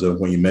in terms of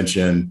when you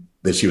mentioned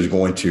that she was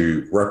going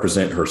to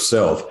represent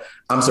herself,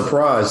 I'm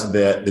surprised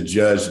that the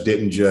judge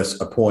didn't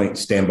just appoint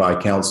standby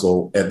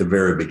counsel at the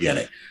very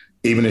beginning.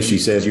 Even if she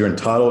says you're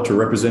entitled to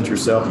represent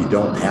yourself, you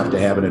don't have to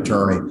have an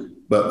attorney.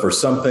 But for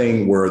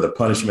something where the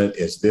punishment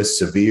is this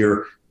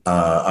severe,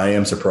 I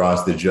am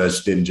surprised the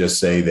judge didn't just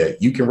say that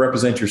you can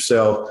represent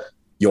yourself.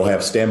 You'll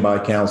have standby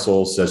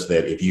counsel such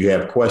that if you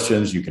have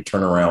questions, you can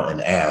turn around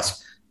and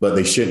ask. But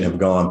they shouldn't have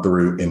gone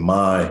through, in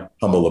my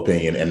humble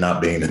opinion, and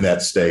not being in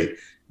that state,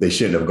 they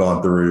shouldn't have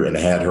gone through and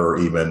had her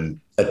even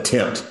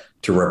attempt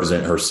to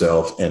represent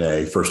herself in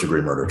a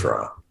first-degree murder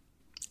trial.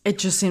 It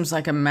just seems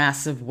like a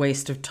massive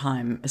waste of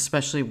time,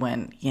 especially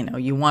when,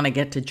 you want to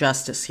get to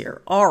justice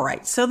here. All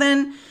right. So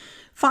then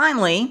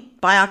finally,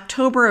 by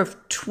October of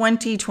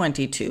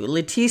 2022,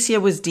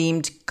 Leticia was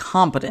deemed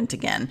competent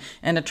again,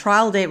 and a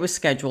trial date was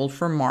scheduled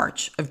for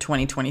March of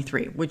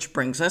 2023, which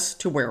brings us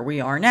to where we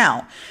are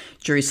now.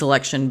 Jury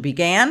selection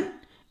began,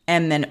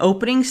 and then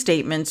opening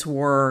statements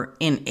were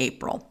in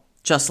April,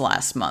 just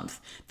last month.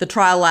 The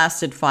trial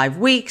lasted 5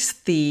 weeks.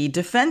 The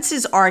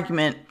defense's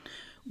argument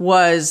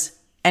was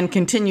and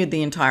continued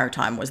the entire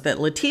time, was that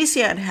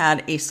Leticia had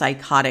had a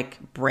psychotic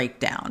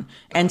breakdown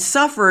and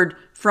suffered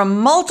from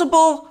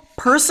multiple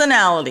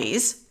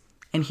personalities.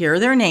 And here are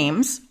their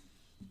names: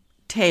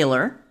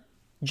 Taylor,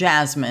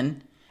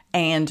 Jasmine,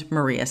 and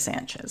Maria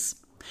Sanchez.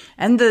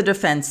 And the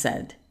defense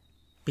said,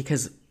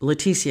 because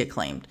Leticia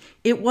claimed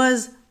it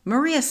was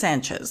Maria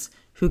Sanchez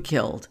who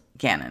killed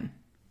Gannon.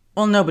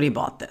 Well, nobody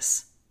bought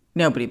this.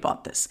 Nobody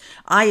bought this.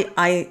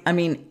 I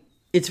mean,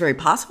 it's very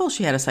possible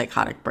she had a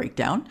psychotic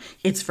breakdown.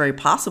 It's very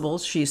possible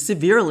she's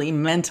severely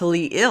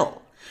mentally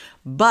ill.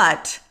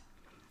 But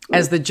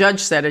as the judge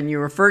said, and you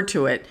referred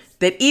to it,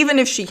 that even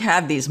if she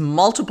had these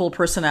multiple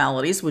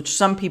personalities, which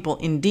some people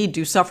indeed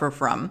do suffer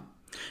from,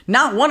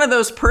 not one of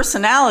those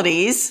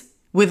personalities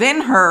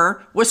within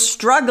her was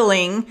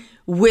struggling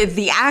with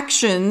the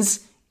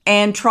actions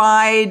and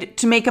tried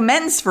to make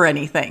amends for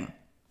anything.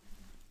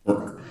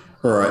 All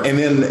right. And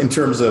then in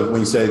terms of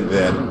when you say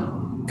that,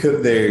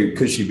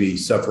 could she be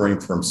suffering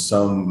from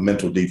some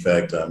mental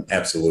defect?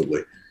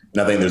 Absolutely.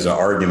 And I think there's an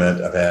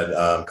argument. I've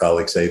had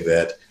colleagues say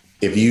that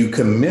if you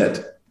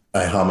commit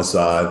a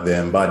homicide,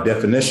 then by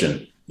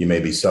definition, you may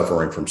be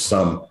suffering from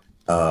some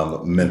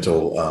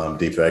mental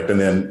defect. And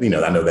then,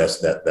 I know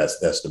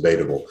that's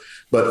debatable.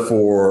 But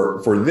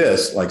for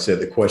this, like I said,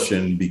 the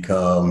question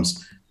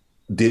becomes,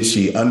 did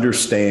she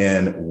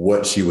understand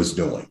what she was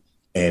doing?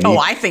 And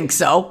I think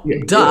so.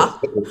 Yeah, duh.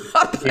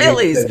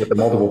 Please. With the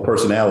multiple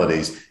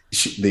personalities,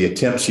 the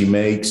attempt she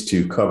makes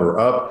to cover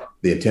up,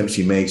 the attempt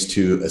she makes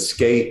to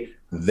escape,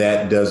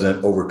 that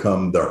doesn't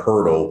overcome the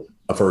hurdle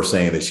of her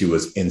saying that she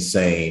was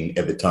insane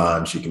at the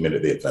time she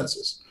committed the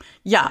offenses.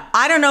 Yeah,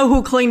 I don't know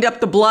who cleaned up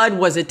the blood.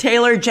 Was it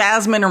Taylor,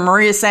 Jasmine, or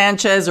Maria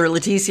Sanchez, or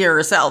Leticia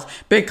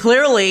herself? But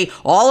clearly,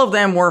 all of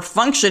them were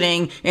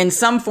functioning in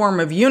some form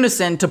of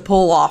unison to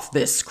pull off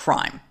this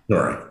crime. All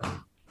right.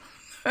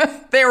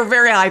 They were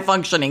very high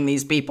functioning,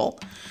 these people.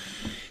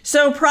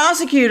 So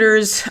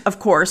prosecutors, of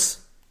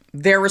course,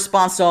 their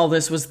response to all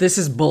this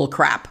is bull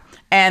crap.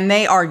 And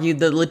they argued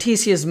that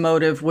Leticia's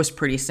motive was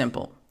pretty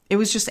simple. It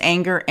was just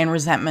anger and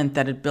resentment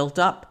that had built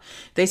up.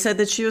 They said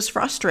that she was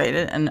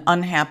frustrated and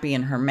unhappy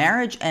in her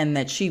marriage and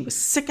that she was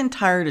sick and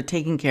tired of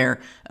taking care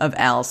of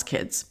Al's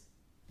kids.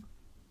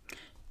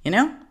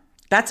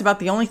 That's about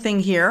the only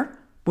thing here,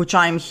 which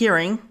I'm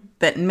hearing,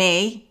 that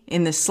may,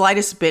 in the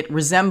slightest bit,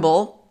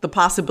 resemble the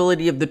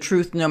possibility of the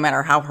truth, no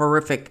matter how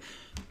horrific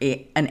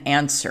an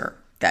answer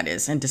that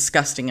is, and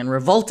disgusting and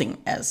revolting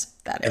as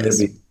that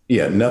is.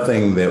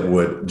 Nothing that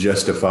would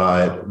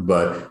justify it,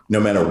 but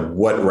no matter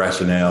what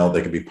rationale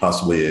they could be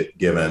possibly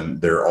given,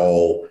 they're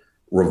all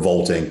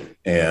revolting.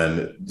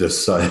 And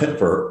just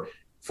for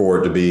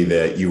it to be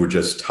that you were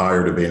just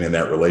tired of being in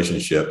that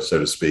relationship, so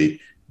to speak,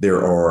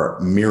 there are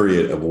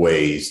myriad of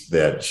ways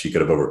that she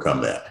could have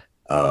overcome that.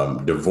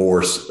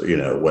 Divorce,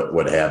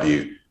 what have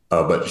you.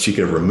 But she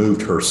could have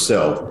removed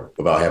herself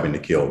without having to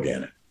kill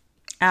Gannon.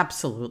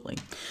 Absolutely.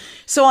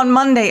 So on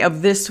Monday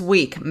of this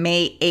week,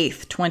 May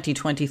 8th,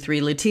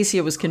 2023,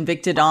 Leticia was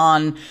convicted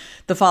on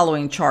the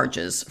following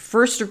charges: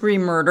 first-degree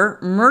murder,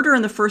 murder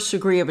in the first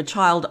degree of a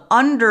child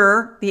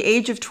under the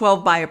age of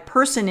 12 by a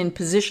person in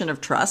position of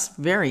trust,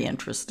 very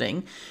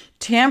interesting,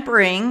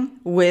 tampering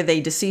with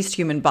a deceased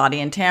human body,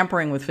 and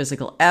tampering with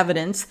physical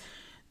evidence.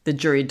 The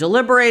jury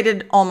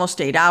deliberated almost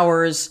 8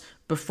 hours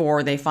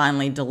before they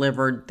finally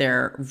delivered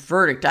their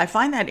verdict. I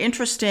find that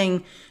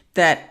interesting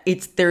that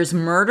there's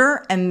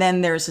murder and then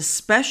there's a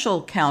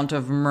special count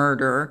of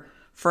murder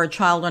for a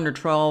child under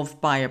 12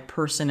 by a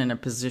person in a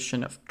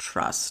position of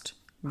trust.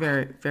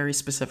 Very, very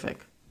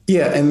specific.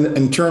 Yeah, and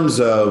in terms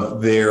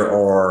of, there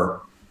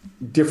are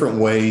different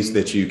ways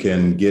that you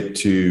can get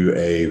to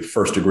a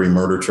first degree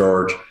murder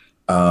charge.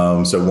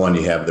 So one,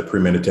 you have the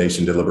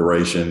premeditation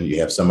deliberation.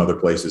 You have some other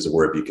places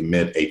where if you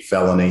commit a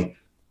felony,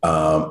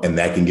 and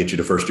that can get you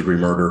to first degree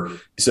murder.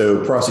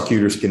 So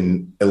prosecutors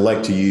can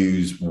elect to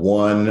use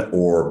one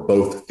or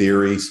both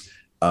theories.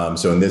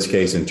 So in this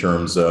case, in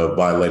terms of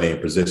violating a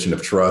position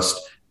of trust,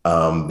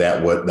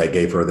 that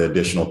gave her the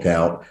additional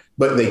count.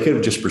 But they could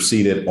have just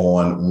proceeded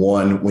on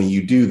one. When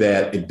you do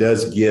that, it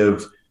does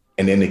give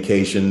an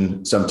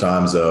indication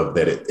sometimes of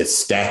that it's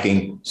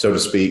stacking, so to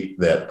speak,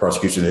 that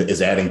prosecution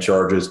is adding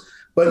charges.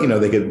 But,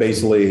 they could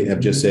basically have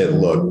just said,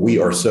 look, we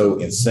are so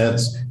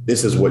incensed.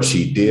 This is what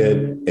she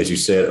did. As you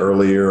said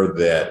earlier,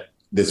 that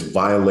this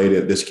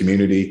violated this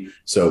community.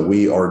 So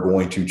we are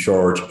going to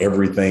charge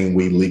everything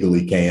we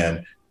legally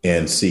can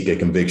and seek a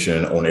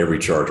conviction on every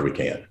charge we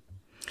can.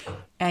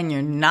 And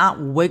you're not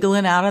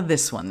wiggling out of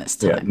this one this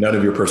time. Yeah, none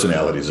of your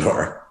personalities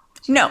are.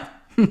 No,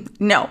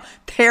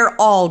 they're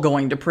all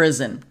going to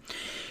prison.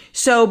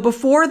 So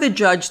before the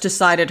judge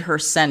decided her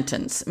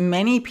sentence,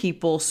 many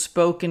people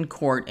spoke in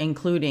court,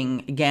 including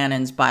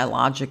Gannon's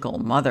biological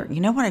mother.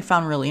 You know what I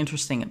found really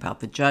interesting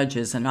about the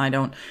judges, and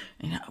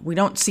we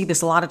don't see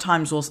this a lot of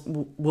times.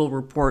 We'll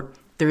report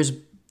there's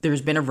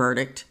been a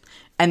verdict,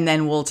 and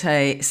then we'll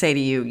say to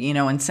you,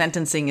 and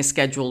sentencing is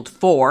scheduled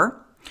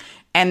for,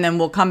 and then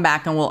we'll come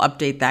back and we'll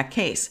update that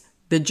case.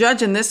 The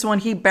judge in this one,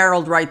 he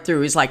barreled right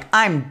through. He's like,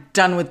 I'm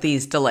done with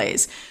these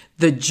delays.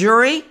 The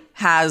jury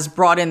has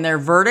brought in their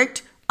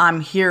verdict.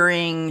 I'm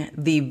hearing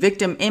the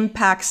victim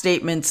impact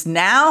statements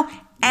now,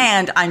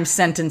 and I'm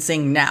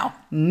sentencing now.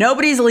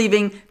 Nobody's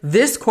leaving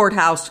this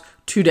courthouse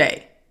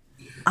today.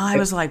 I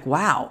was like,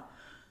 wow,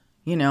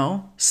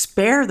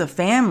 spare the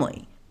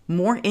family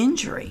more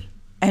injury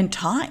and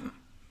time.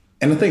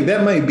 And I think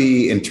that may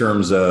be in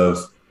terms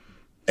of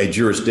a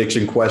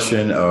jurisdiction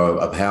question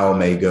of how it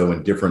may go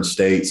in different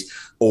states,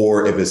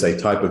 or if it's a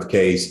type of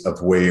case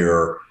of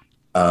where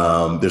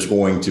there's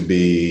going to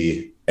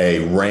be a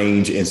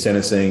range in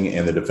sentencing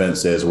and the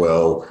defense says,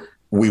 well,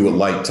 we would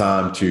like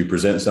time to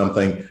present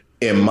something.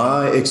 In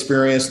my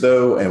experience,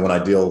 though, and when I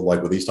deal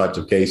with these types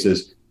of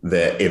cases,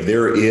 that if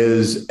there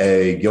is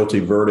a guilty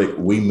verdict,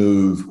 we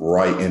move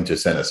right into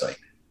sentencing.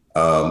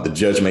 The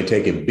judge may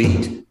take a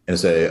beat and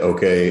say,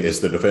 okay, is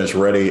the defense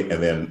ready?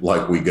 And then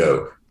we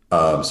go.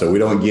 So we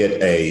don't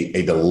get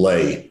a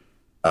delay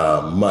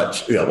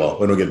much. We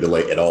don't get a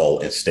delay at all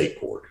in state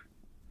court.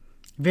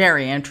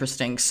 Very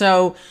interesting.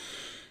 So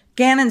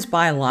Gannon's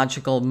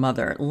biological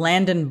mother,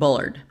 Landon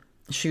Bullard,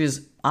 she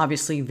was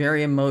obviously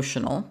very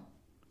emotional.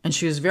 And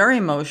she was very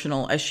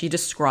emotional as she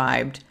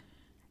described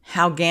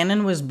how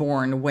Gannon was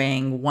born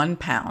weighing 1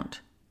 pound,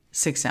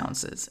 6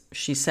 ounces.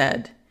 She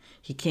said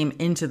he came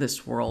into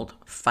this world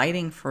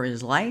fighting for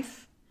his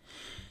life,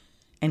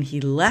 and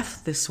he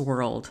left this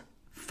world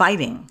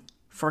fighting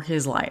for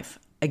his life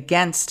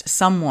against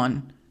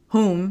someone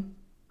whom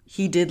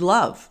he did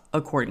love,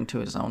 according to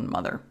his own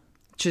mother,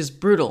 which is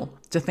brutal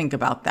to think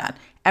about that.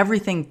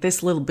 Everything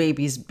this little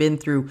baby's been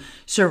through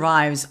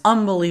survives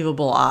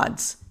unbelievable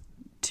odds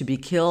to be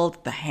killed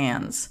at the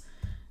hands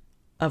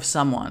of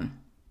someone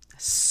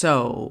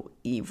so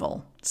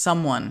evil,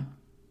 someone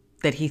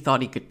that he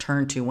thought he could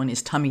turn to when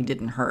his tummy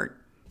didn't hurt.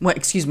 When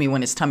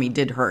his tummy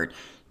did hurt,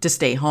 to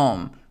stay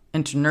home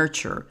and to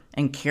nurture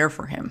and care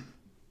for him.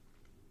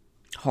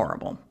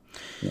 Horrible.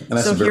 And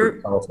that's a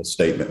very powerful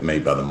statement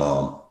made by the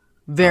mom.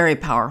 Very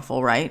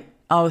powerful, right?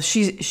 Oh,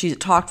 she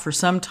talked for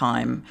some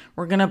time.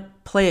 We're going to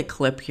play a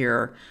clip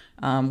here.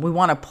 We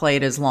want to play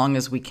it as long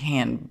as we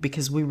can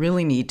because we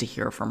really need to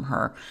hear from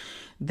her.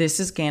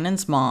 This is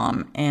Gannon's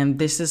mom, and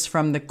this is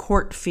from the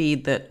court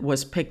feed that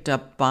was picked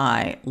up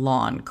by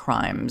Law and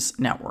Crimes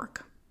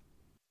Network.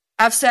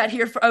 I've sat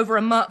here for over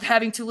a month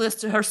having to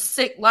listen to her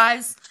sick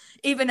lies,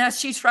 even as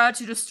she tried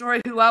to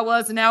destroy who I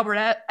was and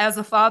Albert as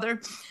a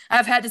father.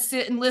 I've had to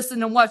sit and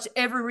listen and watch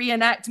every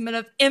reenactment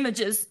of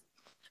images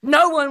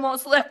no one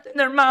wants left in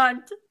their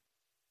mind.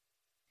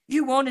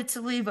 You wanted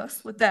to leave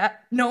us with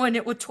that, knowing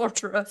it would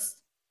torture us.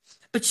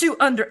 But you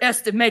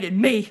underestimated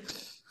me.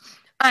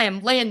 I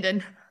am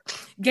Landon,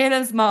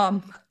 Gannon's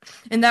mom,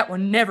 and that will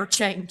never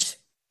change.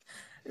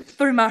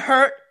 Through my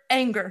hurt,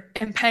 anger,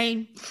 and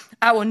pain,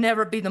 I will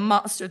never be the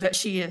monster that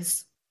she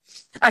is.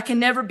 I can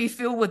never be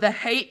filled with the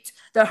hate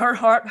that her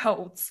heart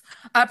holds.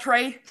 I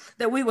pray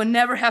that we will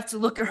never have to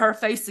look at her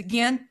face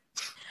again.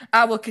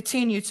 I will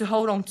continue to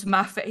hold on to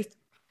my faith.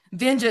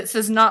 Vengeance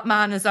is not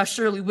mine, as I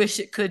surely wish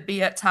it could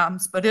be at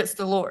times, but it's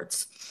the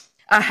Lord's.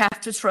 I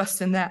have to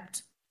trust in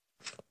that.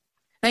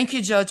 Thank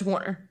you, Judge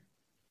Warner,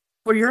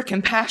 for your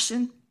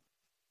compassion,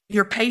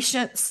 your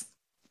patience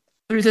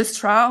through this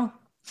trial.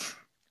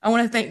 I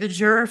want to thank the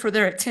juror for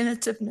their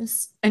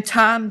attentiveness and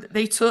time that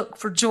they took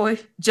for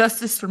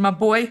justice for my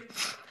boy,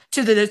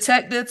 to the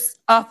detectives,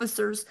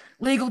 officers,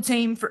 legal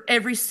team for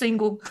every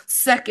single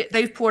second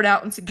they've poured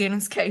out into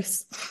Gannon's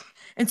case,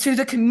 and to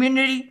the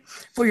community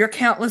for your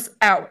countless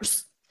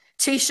hours.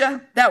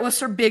 Tisha, that was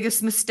her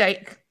biggest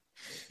mistake.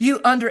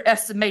 You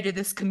underestimated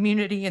this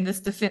community and this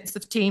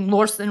defensive team,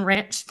 Lorson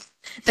Ranch.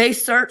 They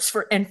searched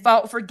for and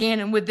fought for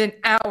Gannon within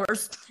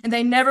hours, and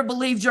they never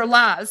believed your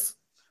lies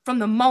from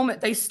the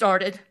moment they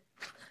started.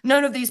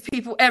 None of these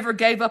people ever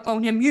gave up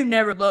on him. You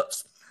never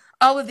looked.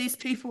 All of these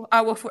people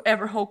I will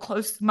forever hold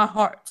close to my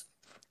heart.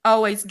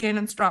 Always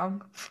Gannon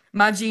strong.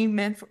 My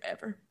G-men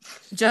forever.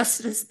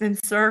 Justice has been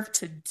served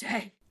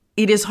today.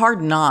 It is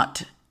hard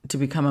not to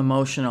become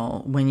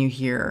emotional when you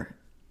hear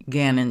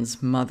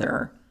Gannon's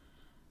mother.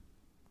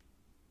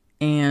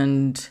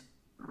 And,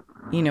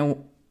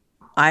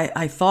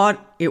 I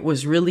thought it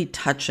was really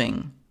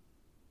touching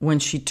when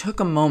she took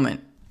a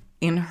moment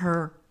in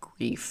her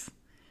grief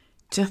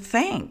to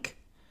thank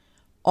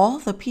all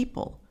the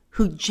people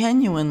who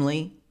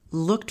genuinely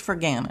looked for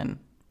Gannon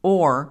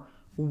or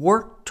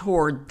worked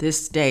toward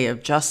this day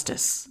of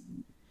justice.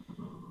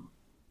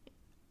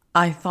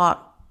 I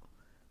thought,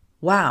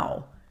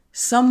 wow,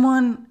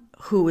 someone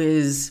who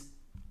is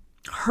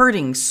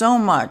hurting so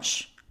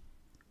much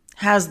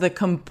has the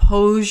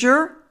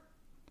composure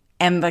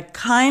and the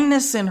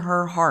kindness in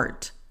her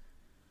heart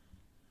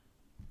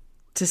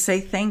to say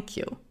thank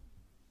you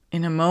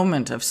in a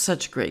moment of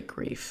such great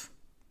grief.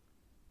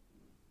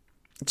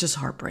 It's just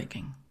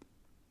heartbreaking.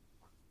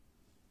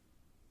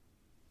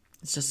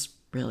 It's just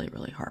really,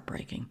 really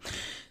heartbreaking.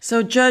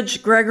 So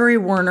Judge Gregory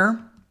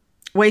Werner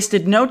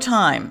wasted no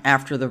time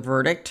after the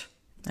verdict.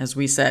 As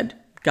we said,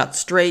 got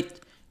straight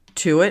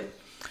to it.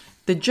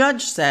 The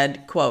judge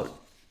said, quote,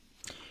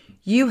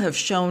 "You have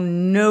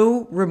shown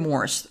no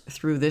remorse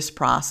through this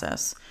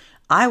process.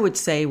 I would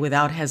say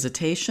without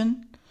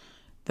hesitation,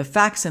 the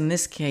facts in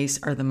this case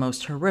are the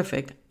most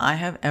horrific I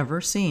have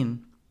ever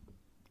seen.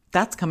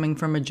 That's coming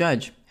from a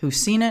judge who's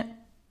seen it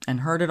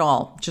and heard it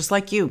all, just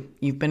like you.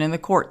 You've been in the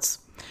courts.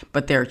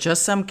 But there are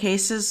just some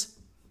cases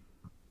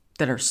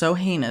that are so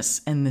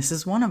heinous, and this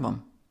is one of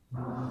them.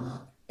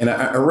 And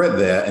I read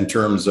that in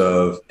terms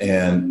of,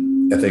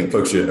 and I think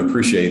folks should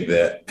appreciate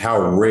that, how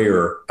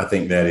rare I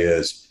think that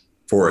is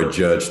for a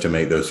judge to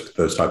make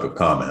those type of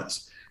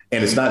comments.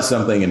 And it's not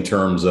something in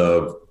terms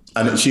of,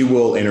 I mean, she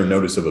will enter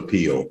notice of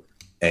appeal,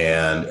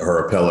 and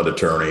her appellate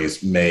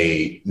attorneys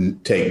may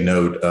take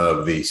note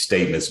of the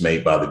statements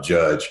made by the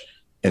judge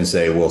and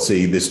say, well,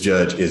 see, this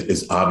judge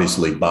is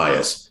obviously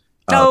biased.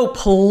 Oh,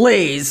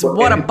 please.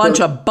 What a bunch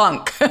of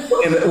bunk.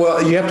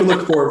 Well, you have to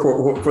look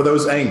for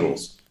those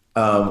angles.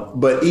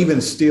 But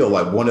even still,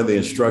 like, one of the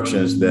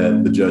instructions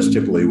that the judge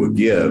typically would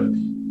give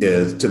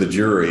is to the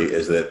jury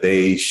is that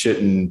they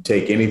shouldn't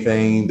take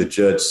anything the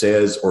judge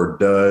says or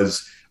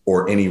does,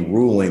 or any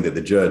ruling that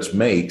the judge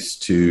makes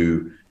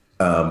to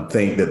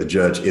think that the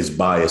judge is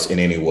biased in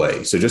any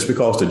way. So just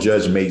because the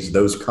judge makes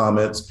those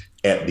comments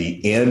at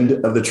the end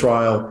of the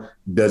trial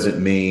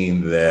doesn't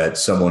mean that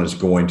someone is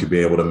going to be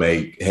able to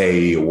make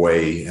hay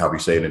away, how we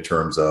say it, in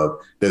terms of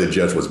that the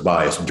judge was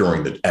biased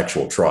during the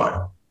actual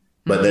trial.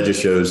 But that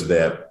just shows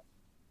that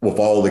with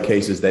all the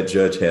cases that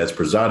judge has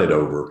presided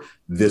over,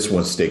 this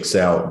one sticks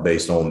out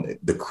based on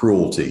the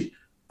cruelty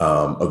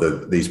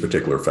of these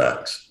particular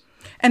facts.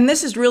 And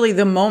this is really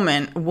the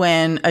moment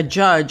when a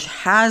judge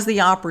has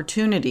the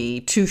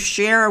opportunity to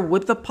share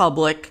with the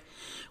public,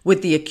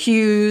 with the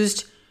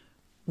accused,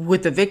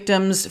 with the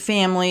victim's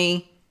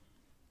family,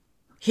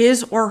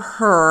 his or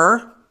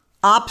her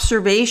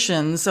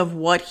observations of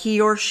what he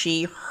or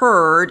she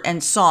heard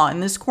and saw in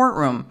this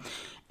courtroom.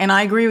 And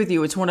I agree with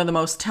you. It's one of the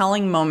most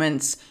telling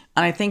moments.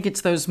 And I think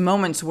it's those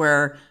moments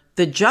where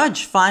the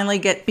judge finally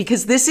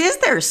because this is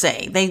their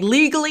say. They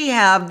legally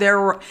have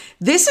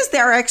this is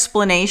their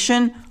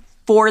explanation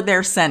for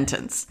their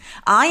sentence.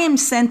 I am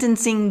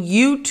sentencing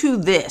you to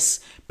this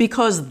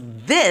because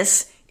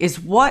this is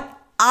what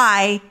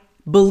I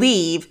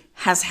believe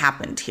has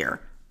happened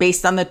here,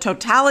 based on the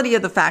totality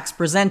of the facts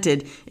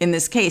presented in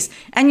this case.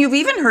 And you've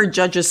even heard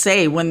judges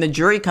say when the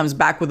jury comes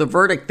back with a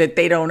verdict that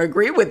they don't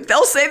agree with,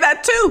 they'll say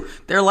that too.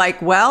 They're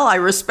like, well, I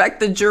respect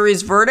the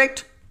jury's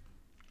verdict.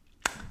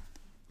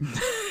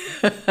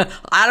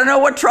 I don't know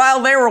what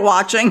trial they were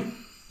watching.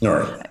 All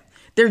right.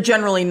 They're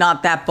generally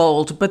not that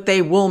bold, but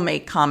they will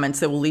make comments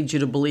that will lead you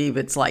to believe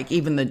it's like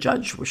even the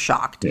judge was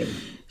shocked. Yeah.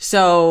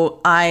 So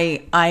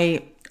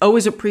I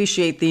always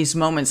appreciate these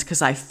moments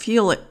because I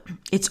feel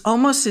it's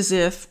almost as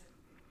if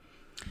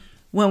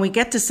when we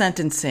get to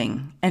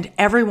sentencing and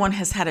everyone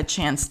has had a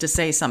chance to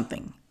say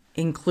something,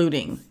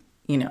 including,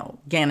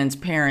 Gannon's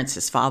parents,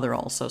 his father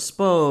also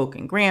spoke,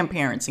 and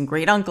grandparents and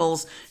great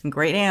uncles and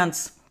great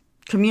aunts,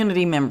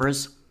 community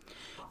members,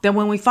 that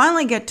when we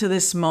finally get to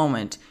this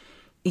moment,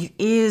 it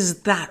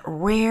is that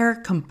rare,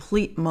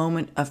 complete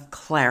moment of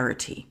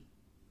clarity.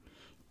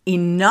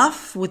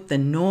 Enough with the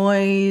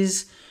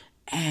noise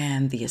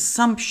and the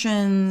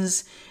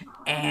assumptions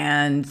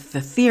and the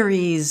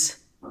theories.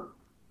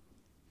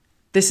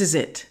 This is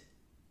it.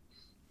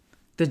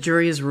 The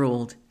jury is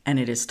ruled, and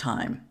it is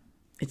time.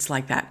 It's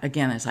like that,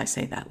 again, as I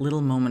say, that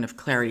little moment of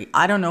clarity.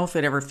 I don't know if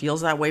it ever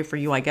feels that way for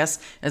you. I guess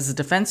as a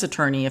defense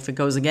attorney, if it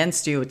goes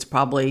against you, it's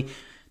probably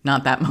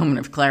not that moment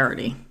of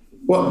clarity.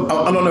 Well,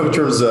 I don't know in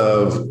terms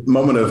of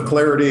moment of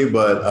clarity,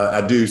 but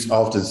I do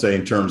often say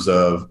in terms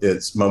of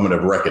its moment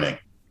of reckoning.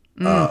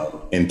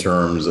 In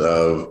terms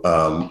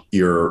of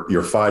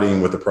you're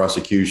fighting with the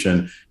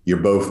prosecution, you're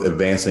both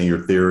advancing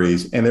your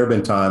theories, and there have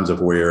been times of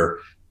where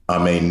I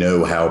may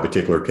know how a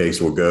particular case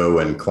will go,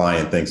 and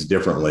client thinks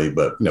differently,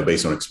 but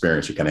based on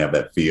experience, you kind of have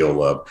that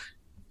feel of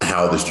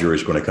how this jury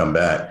is going to come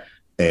back.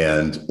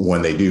 And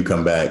when they do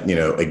come back,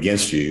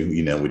 against you,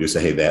 we just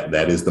say, hey,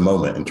 that is the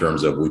moment in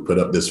terms of we put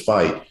up this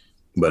fight.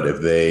 But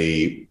if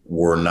they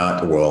were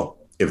not,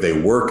 if they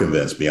were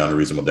convinced beyond a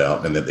reasonable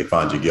doubt and that they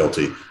find you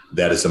guilty,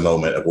 that is a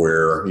moment of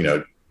where,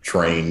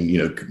 train,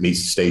 meets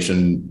the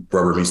station,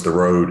 rubber meets the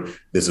road.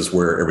 This is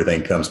where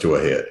everything comes to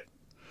a head.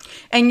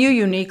 And you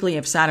uniquely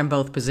have sat in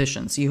both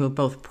positions. You have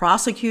both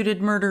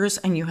prosecuted murders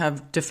and you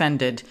have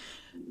defendants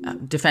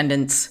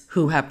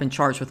who have been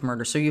charged with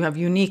murder. So you have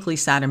uniquely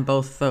sat in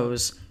both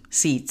those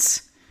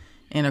seats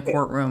in a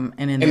courroom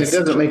and in. And it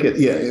doesn't make it,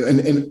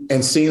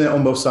 and seeing it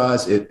on both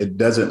sides, it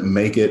doesn't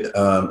make it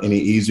any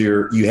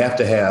easier. You have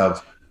to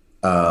have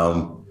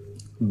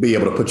be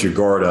able to put your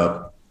guard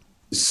up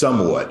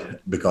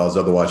somewhat, because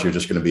otherwise you're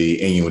just going to be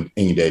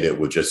inundated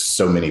with just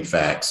so many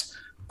facts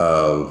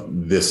of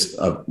this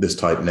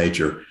type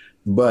nature.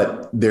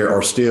 But there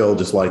are still,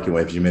 just like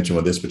as you mentioned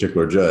with this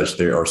particular judge,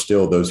 there are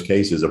still those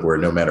cases of where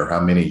no matter how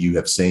many you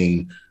have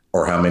seen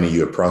or how many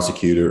you have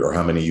prosecuted or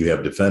how many you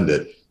have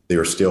defended, there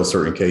are still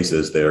certain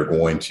cases that are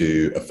going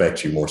to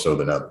affect you more so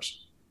than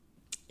others.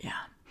 Yeah.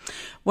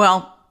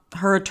 Well,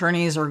 her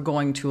attorneys are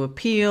going to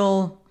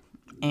appeal.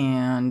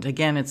 And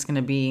again, it's going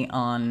to be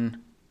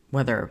on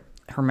whether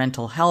her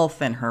mental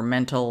health and her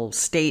mental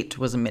state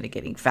was a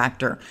mitigating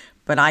factor.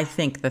 But I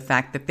think the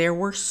fact that there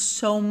were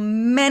so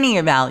many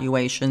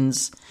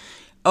evaluations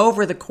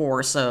over the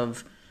course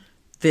of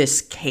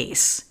this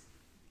case,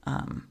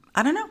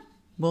 I don't know.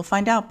 We'll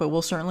find out, but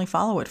we'll certainly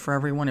follow it for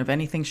everyone if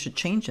anything should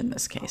change in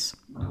this case.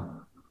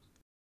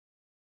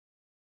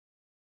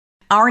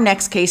 Our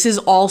next case is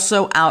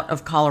also out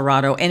of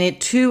Colorado, and it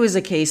too is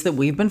a case that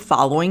we've been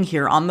following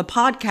here on the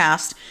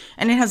podcast,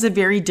 and it has a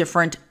very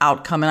different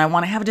outcome. And I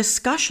want to have a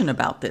discussion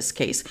about this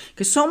case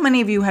because so many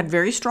of you had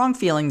very strong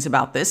feelings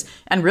about this,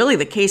 and really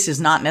the case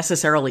is not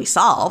necessarily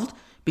solved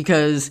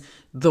because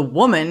the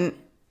woman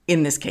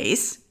in this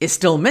case is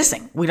still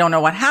missing. We don't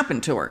know what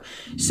happened to her.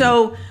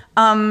 So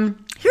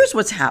here's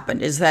what's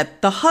happened is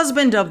that the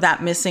husband of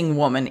that missing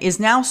woman is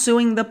now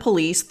suing the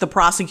police, the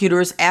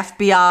prosecutors,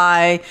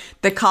 FBI,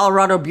 the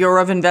Colorado Bureau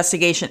of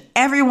Investigation,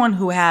 everyone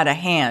who had a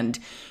hand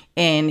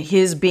in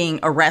his being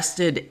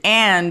arrested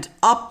and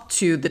up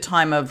to the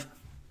time of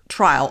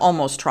trial,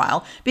 almost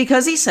trial,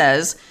 because he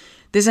says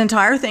this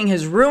entire thing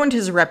has ruined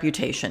his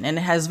reputation and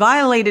has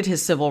violated his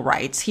civil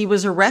rights. He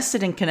was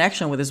arrested in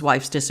connection with his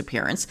wife's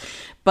disappearance,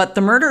 but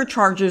the murder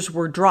charges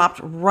were dropped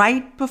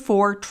right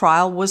before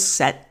trial was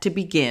set to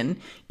begin.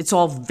 It's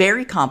all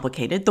very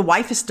complicated. The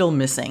wife is still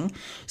missing.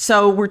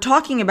 So we're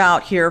talking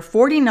about here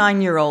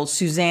 49-year-old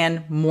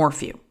Suzanne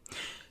Morphew,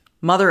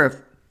 mother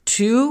of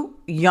two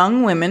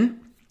young women.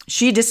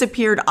 She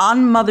disappeared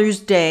on Mother's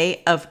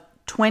Day of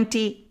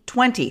 2020.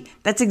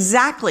 That's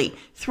exactly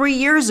 3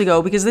 years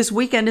ago because this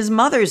weekend is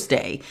Mother's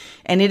Day.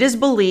 And it is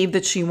believed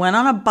that she went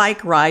on a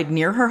bike ride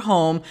near her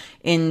home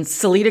in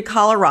Salida,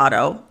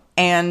 Colorado,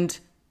 and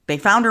they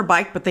found her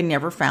bike, but they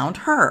never found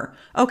her.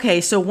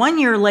 Okay, so 1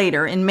 year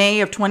later, in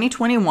May of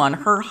 2021,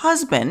 her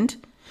husband,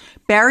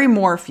 Barry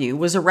Morphew,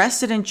 was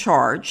arrested and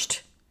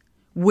charged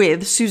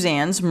with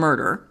Suzanne's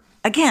murder.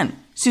 Again,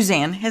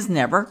 Suzanne has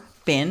never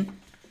been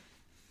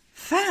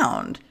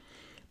found.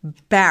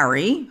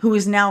 Barry, who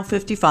is now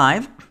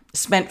 55,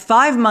 spent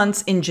 5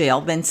 months in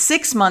jail, then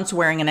 6 months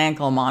wearing an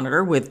ankle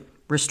monitor with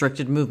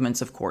restricted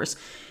movements, of course.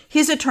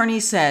 His attorney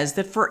says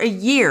that for a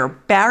year,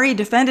 Barry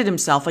defended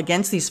himself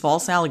against these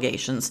false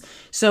allegations.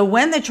 So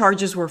when the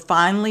charges were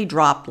finally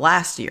dropped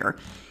last year,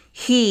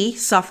 he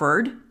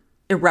suffered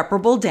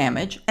irreparable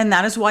damage, and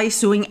that is why he's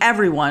suing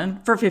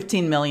everyone for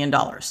 $15 million.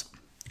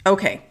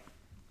 Okay,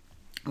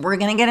 we're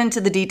going to get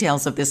into the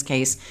details of this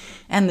case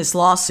and this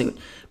lawsuit.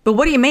 But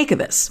what do you make of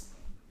this?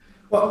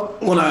 Well,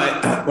 when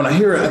I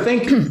hear it, I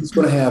think it's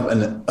going to have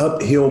an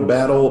uphill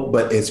battle,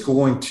 but it's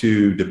going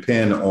to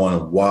depend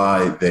on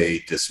why they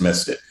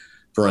dismissed it.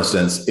 For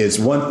instance, it's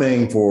one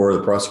thing for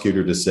the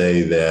prosecutor to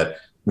say that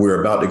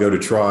we're about to go to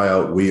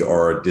trial. We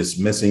are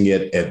dismissing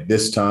it at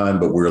this time,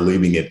 but we're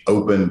leaving it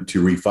open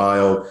to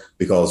refile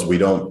because we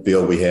don't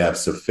feel we have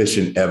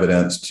sufficient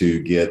evidence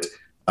to get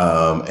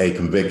a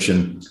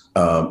conviction.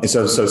 And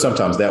so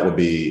sometimes that would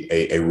be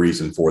a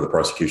reason for the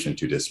prosecution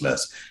to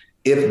dismiss.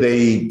 If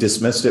they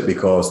dismissed it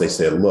because they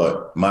said,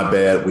 look, my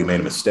bad, we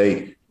made a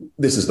mistake,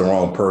 this is the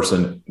wrong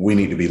person, we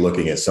need to be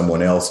looking at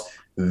someone else,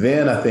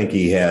 then I think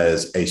he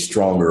has a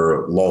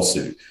stronger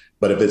lawsuit.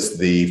 But if it's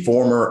the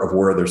former of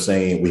where they're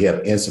saying we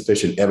have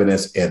insufficient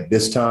evidence at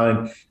this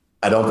time,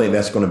 I don't think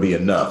that's going to be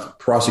enough.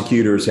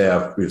 Prosecutors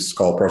have, it's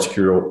called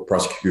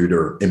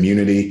prosecutor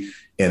immunity,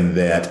 in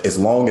that as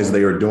long as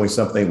they are doing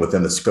something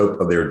within the scope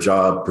of their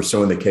job,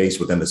 pursuing the case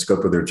within the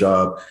scope of their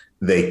job,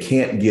 they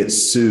can't get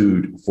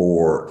sued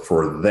for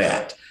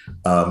that.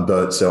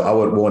 But so I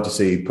would want to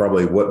see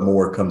probably what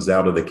more comes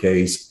out of the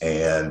case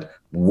and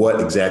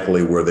what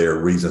exactly were their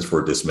reasons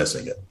for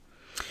dismissing it.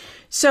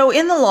 So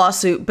in the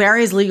lawsuit,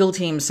 Barry's legal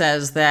team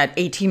says that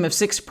a team of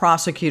 6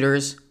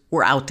 prosecutors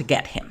were out to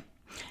get him.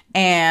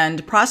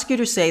 And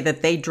prosecutors say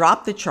that they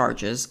dropped the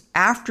charges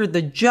after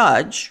the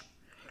judge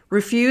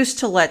refused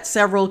to let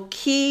several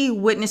key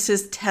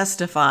witnesses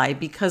testify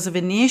because of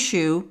an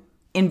issue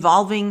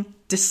involving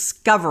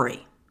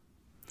discovery.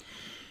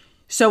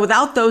 So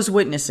without those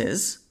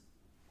witnesses,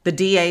 the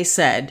DA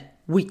said,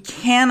 we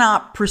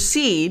cannot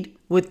proceed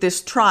with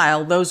this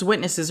trial. Those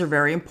witnesses are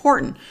very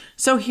important.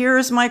 So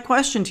here's my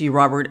question to you,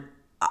 Robert.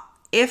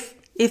 If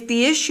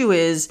the issue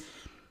is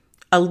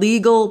a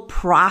legal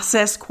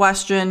process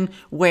question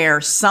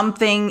where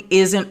something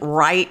isn't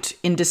right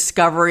in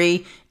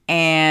discovery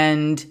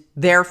and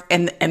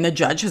the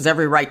judge has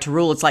every right to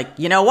rule, it's like,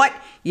 you know what?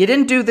 You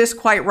didn't do this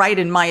quite right,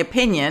 in my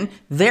opinion.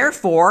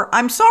 Therefore,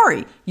 I'm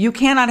sorry. You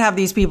cannot have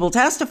these people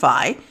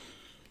testify.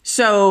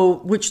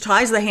 So, which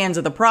ties the hands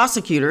of the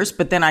prosecutors.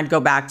 But then I'd go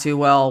back to,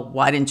 well,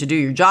 why didn't you do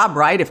your job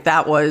right? If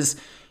that was,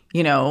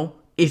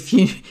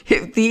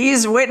 if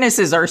these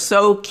witnesses are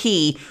so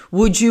key,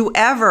 would you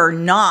ever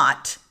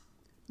not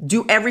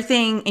do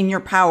everything in your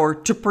power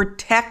to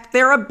protect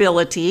their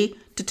ability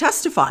to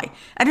testify?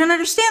 I don't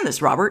understand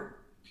this, Robert.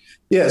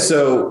 Yeah.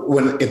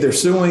 So if they're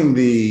suing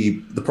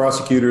the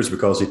prosecutors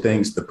because he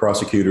thinks the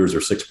prosecutors or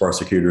 6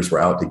 prosecutors were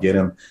out to get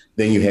him,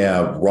 then you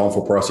have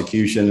wrongful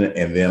prosecution.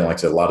 And then, like I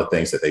said, a lot of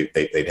things that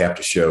they'd have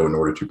to show in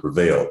order to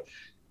prevail.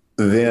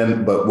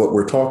 but what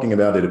we're talking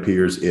about, it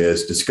appears,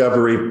 is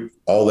discovery.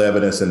 All the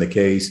evidence in the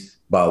case,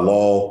 by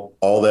law,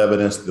 all the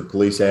evidence the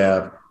police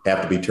have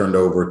to be turned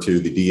over to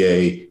the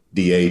DA.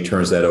 DA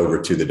turns that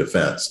over to the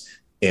defense.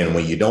 And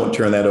when you don't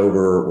turn that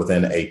over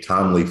within a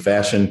timely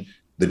fashion,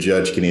 the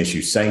judge can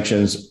issue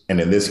sanctions. And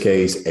in this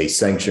case, a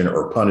sanction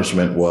or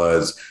punishment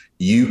was,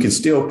 you can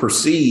still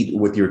proceed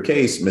with your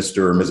case, Mr.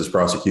 or Mrs.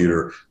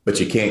 Prosecutor, but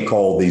you can't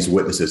call these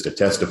witnesses to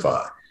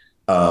testify.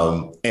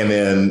 And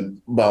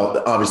then,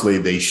 well, obviously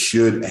they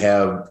should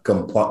have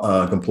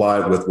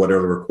complied with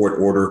whatever court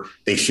order.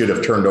 They should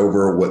have turned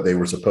over what they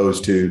were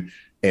supposed to.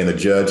 And the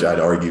judge, I'd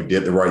argue,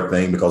 did the right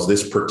thing, because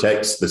this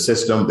protects the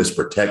system. This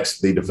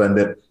protects the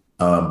defendant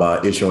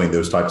by issuing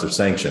those types of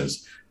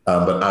sanctions.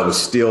 But I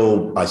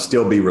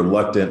still be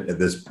reluctant at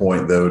this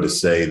point, though, to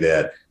say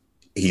that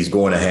he's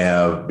going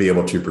to be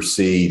able to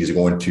proceed. He's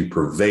going to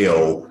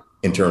prevail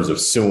in terms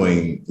of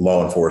suing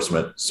law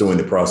enforcement, suing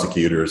the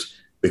prosecutors,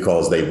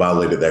 because they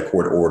violated that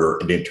court order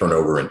and didn't turn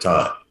over in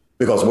time.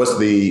 Because what's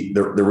the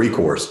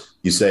recourse?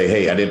 You say,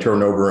 hey, I didn't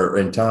turn over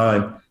in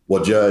time.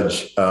 Well,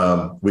 Judge,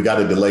 we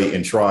got a delay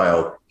in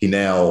trial. He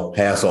now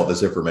has all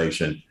this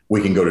information.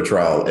 We can go to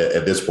trial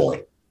at this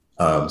point.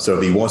 So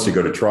if he wants to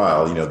go to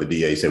trial, the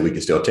DA said we can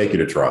still take you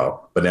to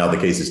trial, but now the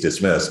case is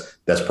dismissed.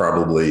 That's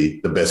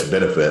probably the best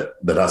benefit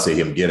that I see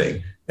him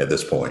getting at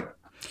this point.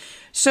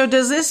 So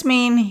does this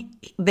mean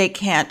they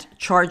can't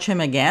charge him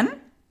again?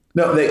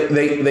 No,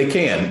 they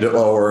can,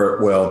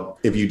 or, well,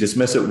 if you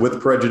dismiss it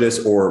with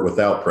prejudice or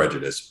without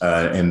prejudice,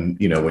 and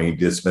when you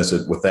dismiss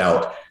it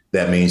without,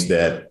 that means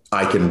that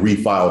I can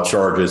refile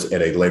charges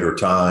at a later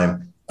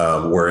time,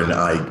 when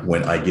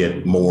I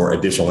get more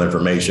additional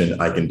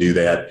information, I can do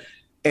that.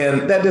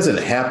 And that doesn't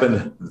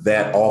happen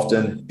that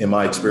often in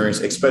my experience,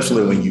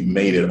 especially when you've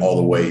made it all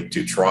the way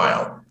to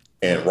trial.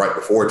 And right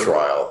before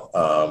trial,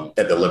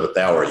 at the 11th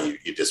hour,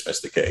 you dismiss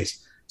the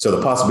case. So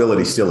the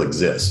possibility still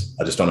exists.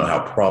 I just don't know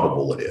how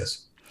probable it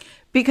is.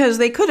 Because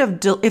they could have,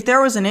 if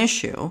there was an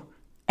issue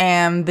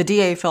and the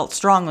DA felt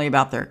strongly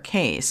about their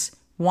case,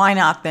 why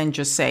not then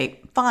just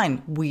say,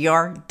 fine, we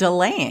are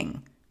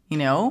delaying,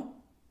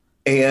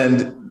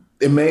 And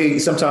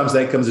sometimes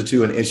that comes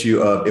into an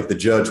issue of if the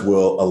judge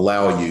will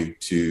allow you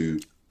to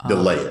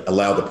delay it,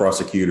 allow the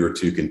prosecutor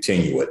to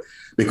continue it,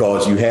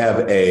 because you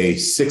have a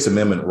Sixth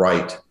Amendment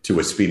right to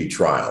a speedy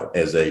trial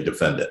as a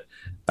defendant.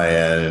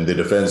 And the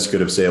defense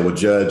could have said, well,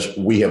 Judge,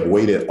 we have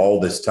waited all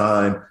this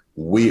time.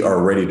 We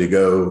are ready to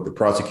go. The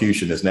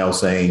prosecution is now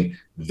saying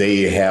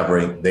they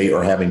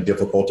are having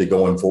difficulty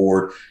going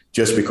forward.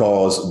 Just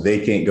because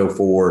they can't go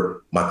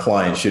forward, my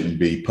client shouldn't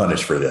be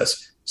punished for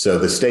this. So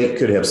the state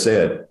could have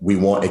said, we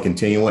want a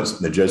continuance.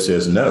 The judge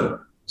says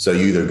no. So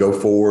you either go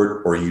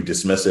forward or you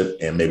dismiss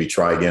it and maybe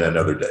try again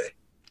another day.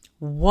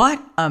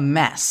 What a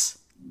mess.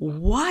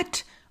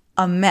 What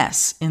a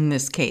mess in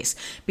this case.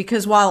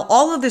 Because while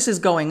all of this is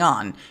going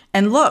on,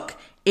 and look,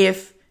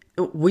 if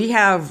we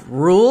have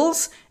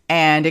rules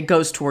and it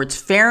goes towards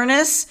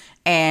fairness,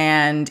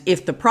 and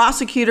if the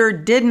prosecutor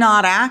did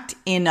not act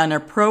in an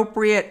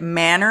appropriate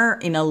manner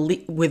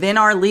within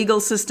our legal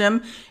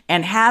system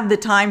and had the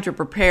time to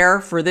prepare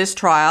for this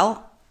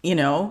trial,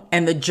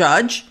 and the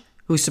judge,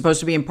 who's supposed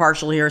to be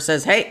impartial here,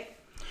 says, hey,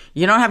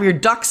 you don't have your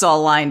ducks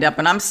all lined up,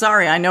 and I'm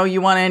sorry, I know you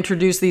want to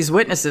introduce these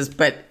witnesses,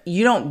 but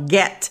you don't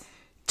get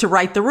to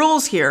write the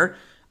rules here,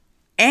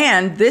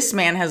 and this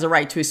man has a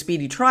right to a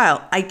speedy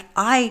trial.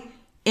 I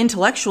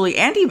intellectually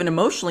and even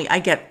emotionally, I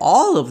get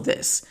all of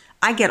this.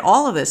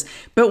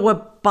 But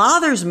what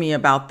bothers me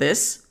about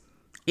this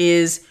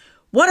is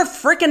what a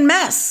freaking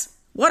mess.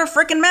 What a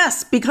freaking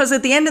mess. Because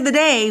at the end of the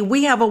day,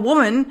 we have a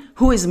woman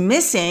who is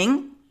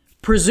missing,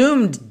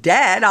 presumed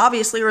dead,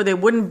 obviously, or they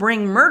wouldn't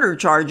bring murder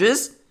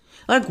charges.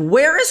 Like,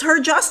 where is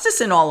her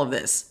justice in all of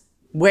this?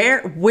 Where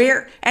is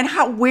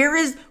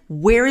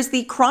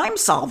the crime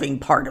solving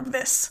part of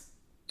this?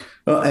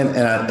 Well, and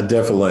I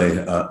definitely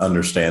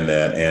understand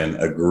that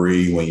and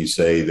agree when you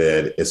say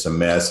that it's a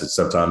mess. It's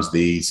sometimes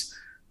these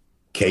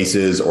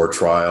cases or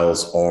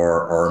trials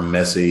are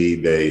messy.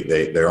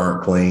 They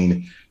aren't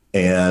clean.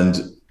 And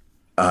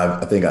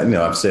I think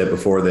I've said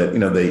before that,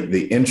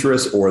 the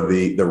interests or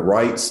the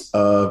rights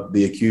of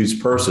the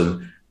accused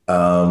person,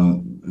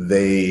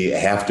 they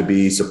have to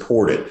be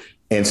supported.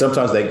 And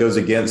sometimes that goes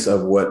against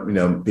of what,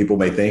 people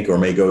may think, or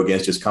may go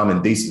against just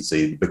common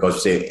decency, because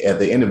you say at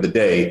the end of the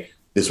day,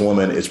 this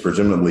woman is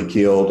presumably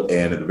killed,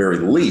 and at the very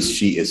least,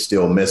 she is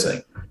still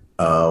missing.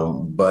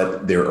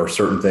 But there are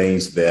certain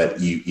things that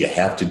you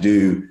have to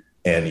do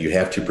and you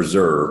have to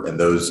preserve, and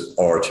those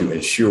are to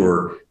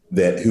ensure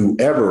that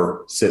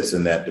whoever sits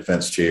in that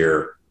defense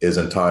chair is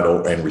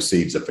entitled and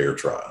receives a fair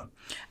trial.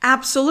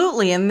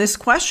 Absolutely. And this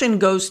question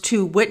goes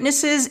to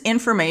witnesses,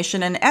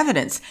 information, and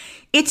evidence.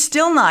 It's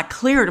still not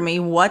clear to me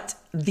what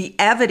the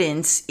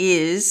evidence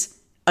is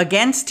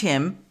against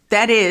him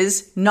that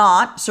is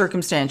not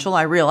circumstantial.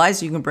 I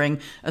realize you can bring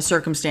a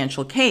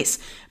circumstantial case.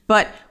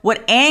 But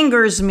what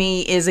angers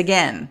me is,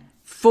 again,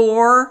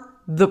 for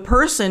the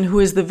person who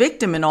is the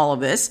victim in all of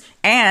this,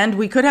 and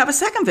we could have a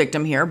second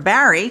victim here,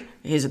 Barry.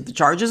 The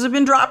charges have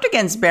been dropped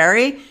against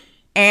Barry.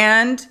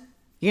 And,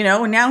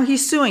 now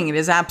he's suing. It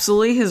is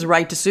absolutely his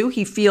right to sue.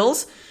 He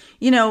feels,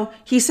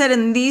 he said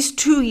in these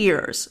 2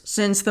 years,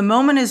 since the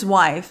moment his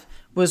wife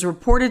was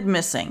reported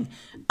missing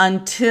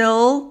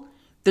until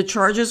the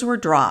charges were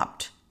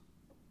dropped,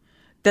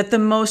 that the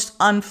most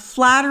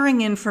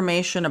unflattering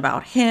information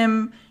about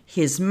him,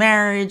 his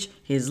marriage,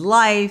 his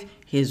life,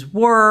 his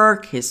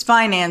work, his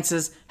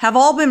finances have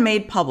all been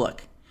made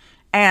public.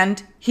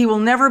 And he will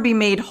never be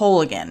made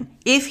whole again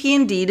if he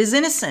indeed is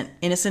innocent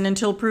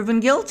until proven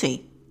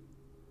guilty.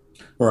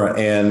 Right.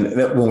 And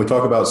when we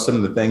talk about some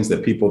of the things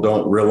that people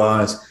don't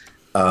realize,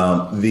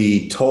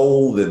 the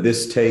toll that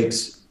this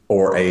takes,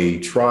 or a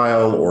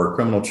trial or a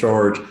criminal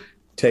charge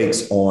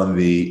takes on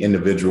the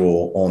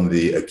individual, on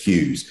the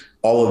accused,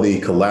 all of the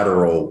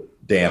collateral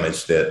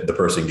damage that the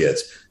person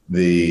gets,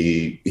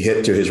 the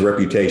hit to his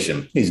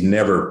reputation, he's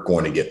never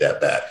going to get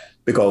that back.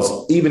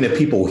 Because even if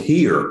people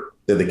hear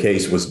that the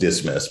case was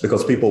dismissed,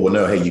 because people will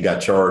know, hey, you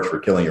got charged for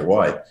killing your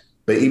wife.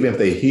 But even if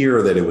they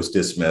hear that it was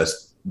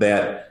dismissed,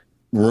 that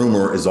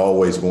rumor is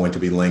always going to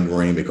be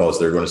lingering, because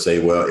they're going to say,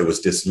 well, it was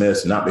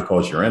dismissed not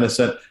because you're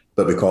innocent,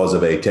 but because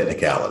of a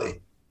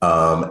technicality.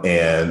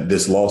 And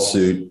this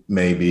lawsuit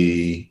may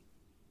be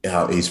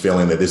how he's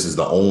feeling that this is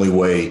the only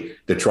way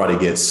to try to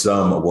get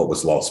some of what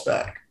was lost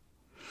back.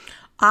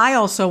 I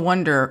also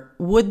wonder,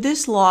 would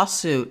this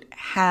lawsuit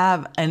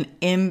have an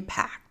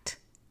impact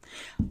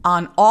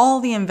on all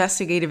the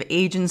investigative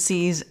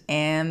agencies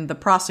and the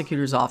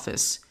prosecutor's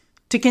office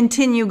to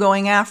continue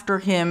going after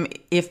him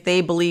if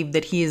they believe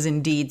that he is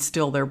indeed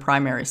still their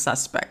primary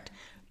suspect?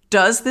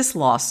 Does this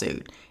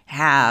lawsuit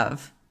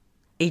have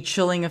a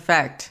chilling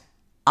effect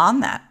on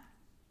that?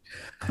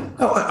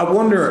 I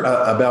wonder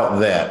about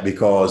that,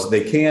 because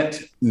they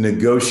can't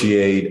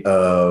negotiate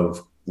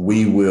of,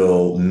 we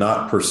will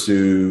not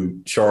pursue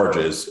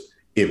charges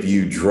if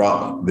you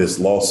drop this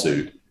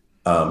lawsuit.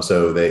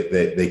 So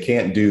they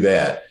can't do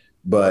that.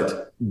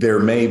 But there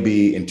may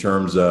be, in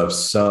terms of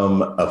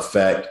some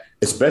effect,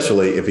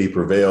 especially if he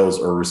prevails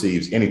or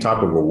receives any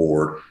type of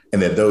reward,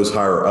 and that those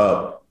higher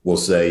up will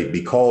say,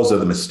 because of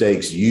the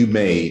mistakes you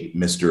made,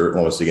 Mr.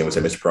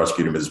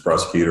 Prosecutor, Mrs.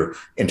 Prosecutor,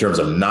 in terms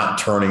of not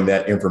turning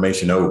that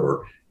information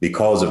over,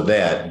 because of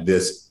that,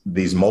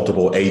 these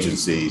multiple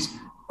agencies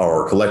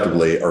are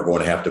collectively going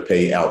to have to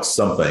pay out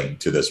something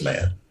to this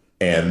man.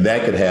 And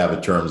that could have,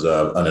 in terms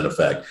of an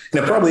effect.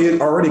 And it probably is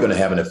already going to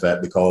have an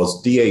effect,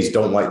 because DAs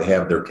don't like to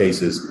have their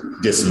cases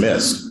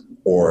dismissed,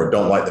 or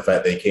don't like the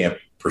fact they can't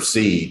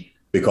proceed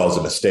because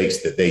of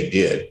mistakes that they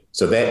did.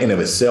 So that in of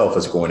itself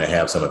is going to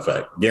have some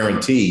effect.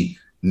 Guarantee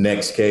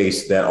next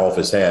case that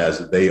office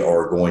has, they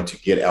are going to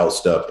get out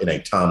stuff in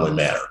a timely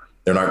manner.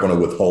 They're not going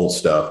to withhold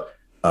stuff.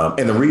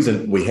 And the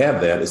reason we have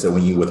that is that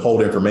when you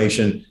withhold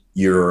information,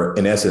 you're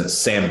in essence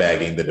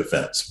sandbagging the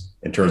defense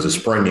in terms of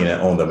springing it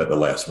on them at the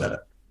last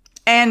minute.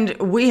 And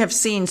we have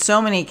seen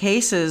so many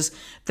cases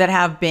that there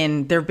have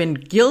been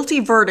guilty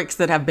verdicts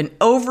that have been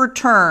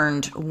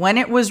overturned when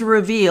it was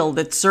revealed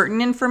that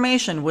certain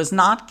information was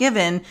not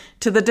given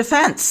to the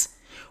defense,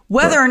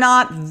 whether or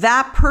not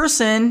that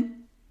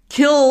person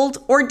killed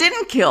or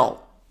didn't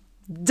kill.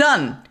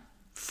 Done.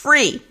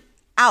 Free.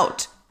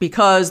 Out.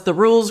 Because the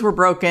rules were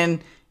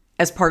broken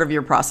as part of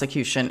your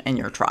prosecution and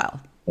your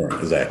trial. Right,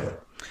 exactly.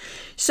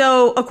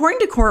 So according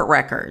to court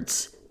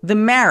records, the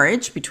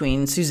marriage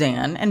between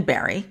Suzanne and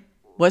Barry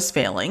was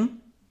failing.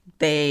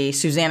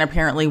 Suzanne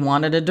apparently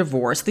wanted a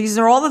divorce. These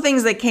are all the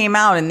things that came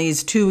out in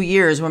these 2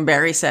 years when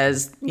Barry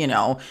says,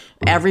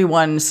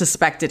 everyone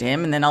suspected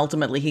him, and then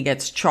ultimately he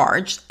gets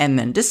charged and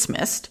then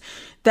dismissed,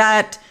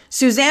 that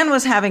Suzanne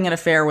was having an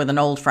affair with an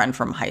old friend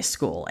from high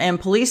school.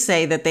 And police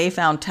say that they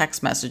found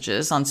text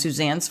messages on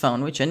Suzanne's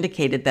phone which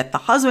indicated that the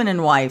husband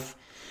and wife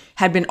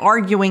had been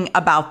arguing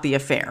about the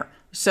affair.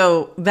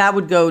 So that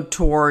would go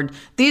toward,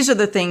 these are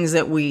the things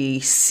that we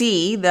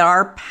see that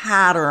are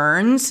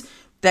patterns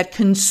that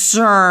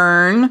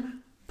concern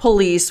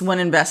police when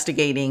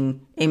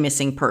investigating a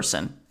missing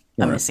person,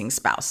 a missing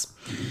spouse.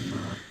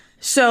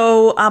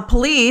 So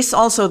police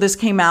also, this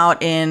came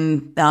out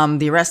in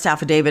the arrest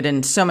affidavit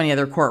and so many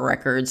other court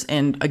records.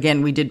 And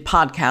again, we did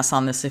podcasts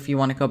on this if you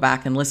want to go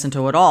back and listen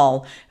to it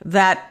all,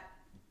 that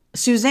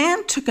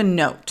Suzanne took a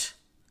note.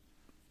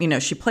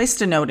 She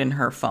placed a note in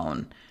her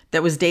phone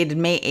that was dated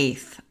May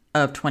 8th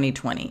of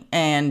 2020.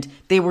 And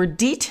they were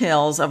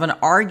details of an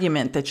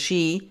argument that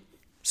she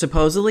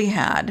supposedly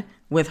had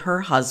with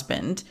her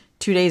husband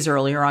 2 days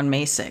earlier on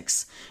May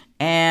 6th.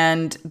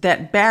 And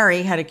that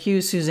Barry had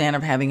accused Suzanne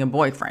of having a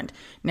boyfriend.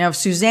 Now, if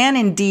Suzanne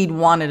indeed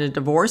wanted a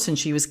divorce and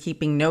she was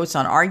keeping notes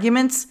on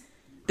arguments,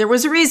 there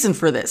was a reason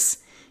for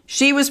this.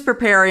 She was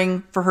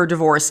preparing for her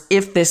divorce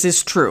if this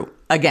is true.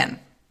 Again,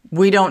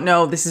 we don't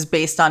know. This is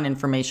based on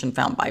information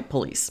found by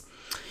police.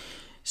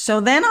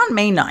 So then on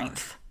May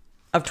 9th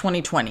of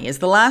 2020 is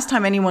the last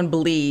time anyone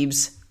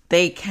believes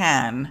they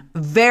can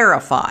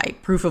verify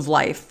proof of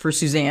life for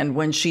Suzanne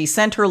when she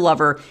sent her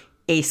lover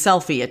a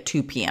selfie at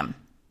 2 p.m.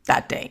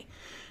 that day.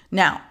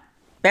 Now,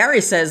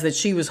 Barry says that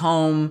she was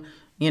home,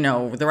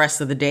 the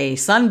rest of the day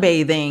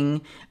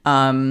sunbathing.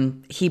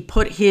 He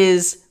put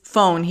his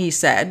phone, he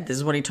said, this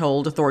is what he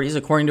told authorities,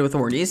 according to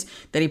authorities,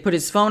 that he put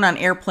his phone on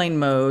airplane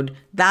mode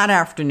that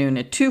afternoon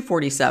at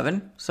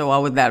 2:47. So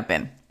what would that have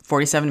been?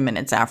 47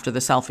 minutes after the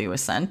selfie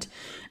was sent.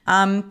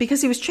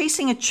 Because he was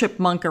chasing a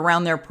chipmunk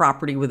around their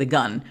property with a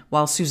gun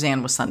while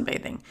Suzanne was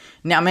sunbathing.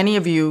 Now, many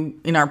of you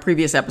in our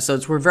previous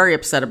episodes were very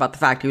upset about the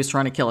fact he was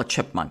trying to kill a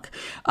chipmunk,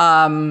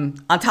 on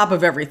top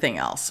of everything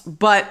else.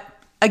 But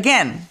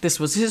again, this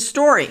was his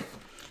story.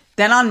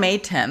 Then on May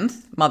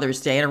 10th,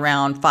 Mother's Day, at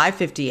around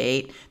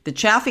 5:58, the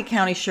Chaffee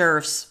County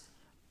Sheriff's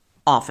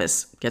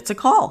Office gets a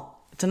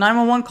call. It's a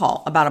 911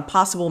 call about a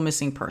possible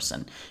missing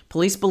person.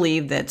 Police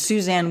believe that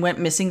Suzanne went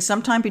missing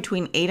sometime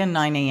between 8 and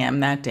 9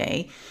 a.m. that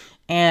day.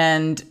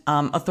 And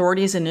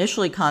authorities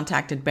initially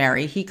contacted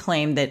Barry. He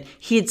claimed that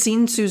he had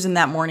seen Susan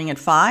that morning at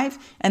 5,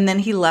 and then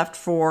he left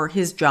for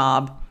his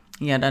job.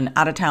 He had an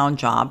out-of-town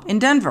job in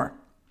Denver,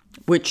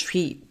 which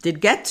he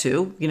did get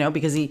to,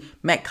 because he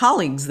met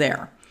colleagues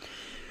there.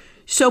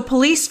 So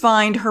police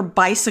find her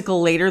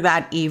bicycle later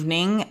that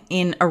evening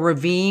in a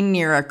ravine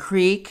near a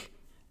creek.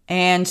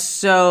 And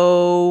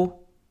so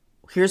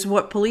here's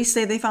what police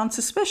say they found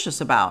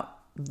suspicious about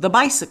the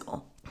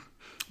bicycle.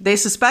 They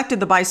suspected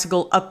the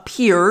bicycle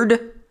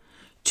appeared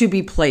to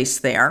be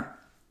placed there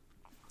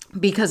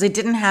because it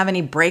didn't have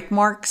any brake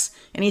marks,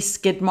 any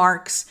skid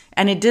marks,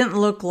 and it didn't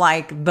look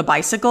like the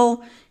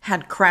bicycle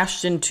had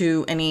crashed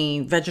into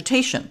any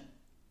vegetation.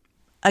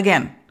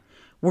 Again,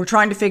 we're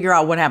trying to figure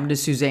out what happened to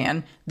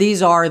Suzanne.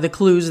 These are the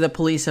clues that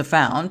police have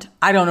found.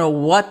 I don't know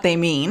what they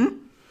mean.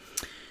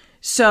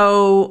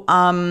 So,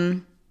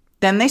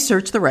 then they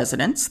searched the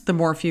residence, the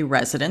Morphew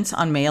residence,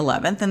 on May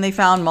 11th, and they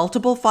found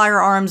multiple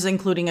firearms,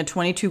 including a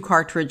 .22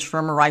 cartridge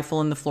from a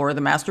rifle in the floor of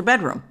the master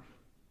bedroom.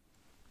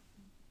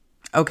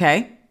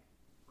 Okay,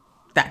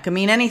 that could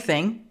mean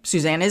anything.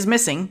 Suzanne is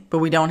missing, but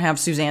we don't have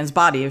Suzanne's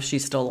body if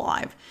she's still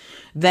alive.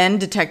 Then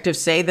detectives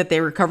say that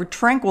they recovered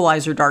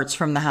tranquilizer darts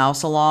from the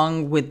house,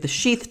 along with the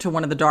sheath to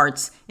one of the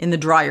darts in the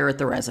dryer at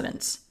the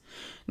residence.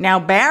 Now,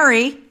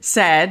 Barry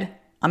said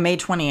on May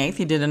 28th,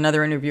 he did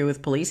another interview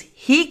with police.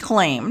 He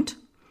claimed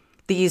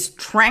these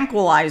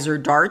tranquilizer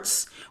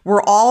darts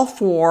were all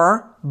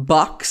for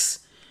bucks.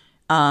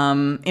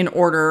 In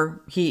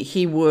order,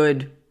 he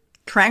would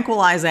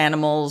tranquilize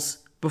animals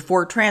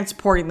before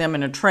transporting them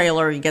in a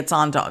trailer. He gets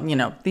on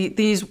to,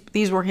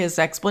 these were his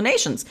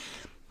explanations.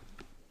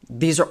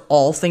 These are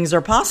all things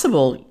are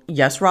possible.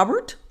 Yes,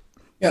 Robert?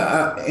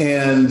 Yeah,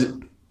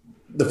 and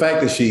the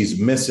fact that she's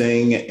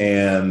missing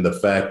and the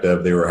fact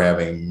that they were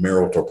having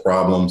marital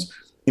problems,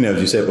 as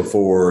you said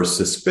before,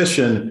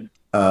 suspicion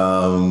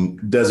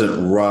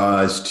doesn't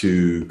rise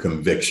to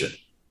conviction.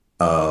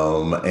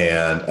 And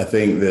I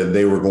think that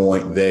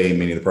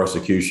meaning the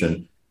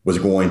prosecution, was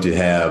going to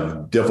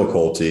have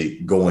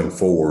difficulty going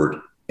forward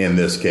in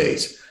this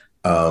case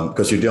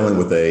because you're dealing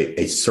with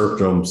a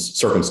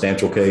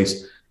circumstantial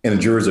case. And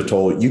the jurors are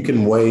told you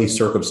can weigh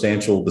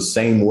circumstantial the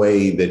same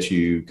way that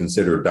you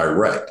consider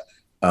direct,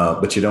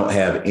 but you don't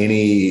have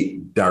any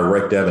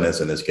direct evidence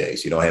in this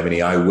case. You don't have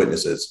any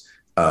eyewitnesses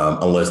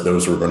unless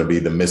those were going to be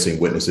the missing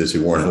witnesses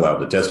who weren't allowed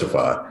to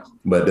testify.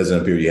 But it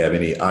doesn't appear you have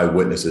any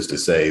eyewitnesses to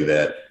say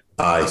that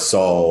I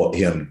saw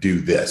him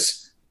do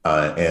this.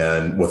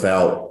 And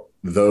without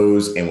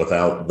those and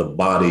without the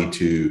body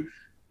to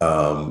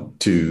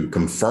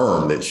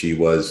confirm that she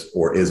was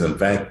or is in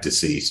fact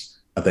deceased,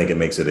 I think it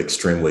makes it an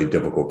extremely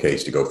difficult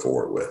case to go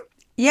forward with.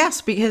 Yes,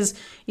 because,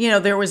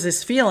 there was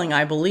this feeling,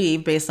 I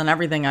believe, based on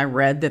everything I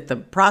read, that the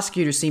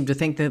prosecutors seemed to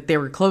think that they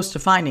were close to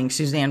finding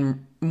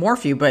Suzanne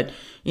Morphew. But,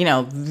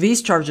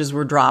 these charges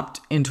were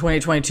dropped in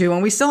 2022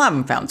 and we still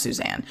haven't found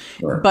Suzanne.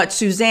 Sure. But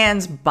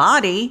Suzanne's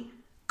body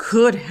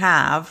could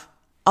have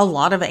a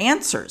lot of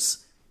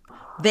answers.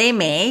 They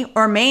may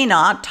or may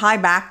not tie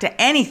back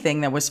to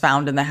anything that was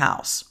found in the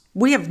house.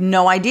 We have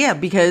no idea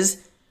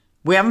because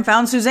we haven't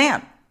found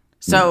Suzanne.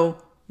 So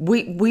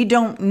we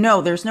don't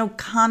know. There's no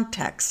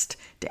context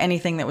to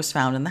anything that was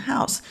found in the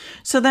house.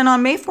 So then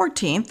on May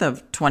 14th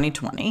of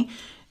 2020,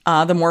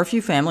 the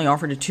Morphew family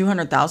offered a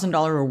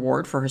 $200,000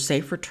 reward for her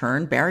safe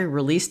return. Barry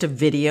released a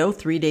video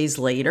 3 days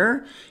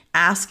later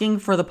asking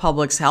for the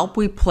public's help.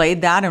 We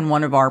played that in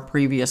one of our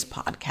previous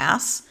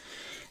podcasts.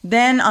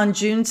 Then on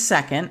June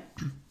 2nd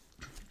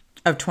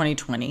of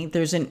 2020,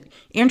 there's an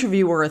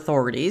interview with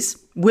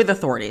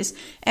authorities,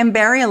 and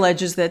Barry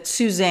alleges that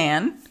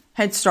Suzanne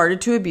had started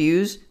to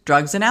abuse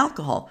drugs and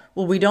alcohol.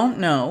 Well, we don't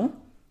know.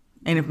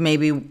 And if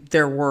maybe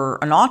there were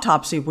an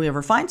autopsy, if we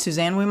ever find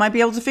Suzanne, we might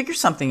be able to figure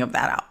something of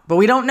that out. But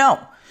we don't know.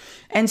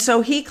 And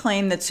so he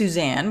claimed that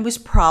Suzanne was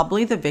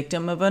probably the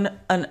victim of an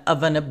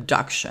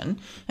abduction.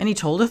 And he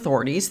told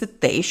authorities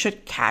that they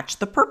should catch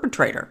the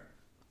perpetrator.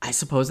 I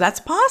suppose that's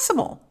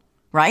possible,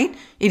 right?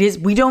 It is.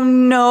 We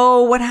don't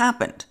know what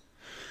happened.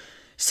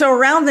 So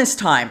around this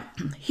time,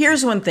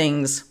 here's when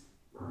things,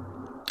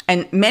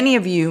 and many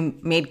of you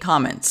made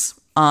comments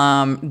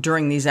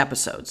during these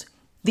episodes.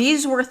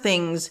 These were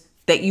things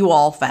that you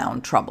all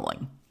found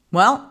troubling.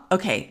 Well,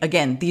 okay,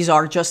 again, these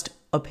are just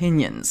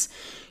opinions.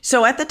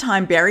 So at the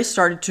time, Barry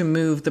started to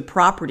move the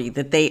property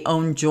that they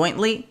owned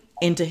jointly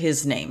into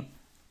his name.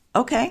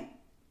 Okay,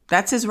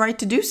 That's his right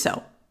to do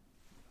so.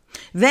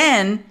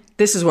 Then,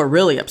 this is what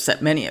really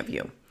upset many of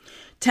you.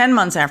 10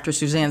 months after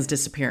Suzanne's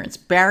disappearance,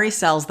 Barry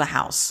sells the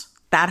house,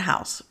 that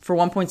house, for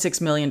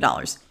 $1.6 million.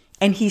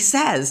 And he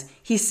says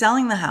he's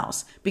selling the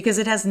house because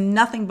it has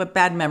nothing but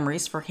bad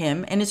memories for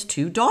him and his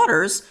 2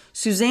 daughters,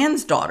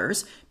 Suzanne's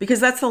daughters, because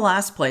that's the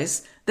last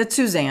place that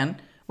Suzanne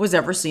was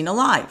ever seen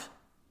alive.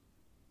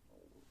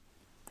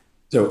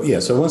 So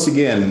once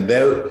again,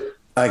 that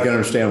I can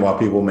understand why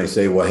people may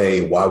say, well,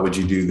 hey, why would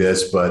you do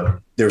this? But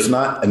there's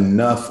not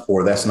enough,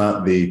 or that's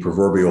not the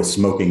proverbial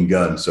smoking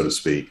gun, so to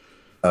speak,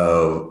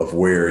 of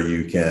where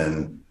you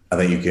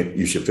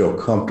should feel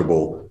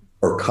comfortable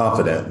or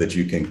confident that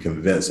you can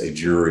convince a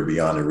jury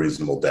beyond a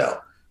reasonable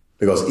doubt.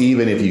 Because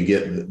even if you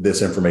get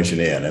this information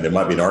in, and there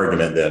might be an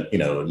argument that,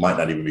 it might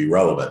not even be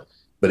relevant,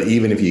 but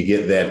even if you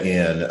get that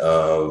in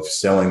of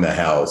selling the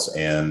house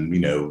and,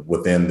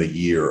 within the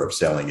year of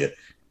selling it,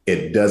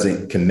 it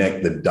doesn't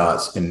connect the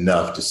dots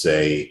enough to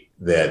say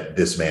that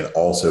this man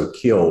also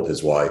killed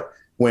his wife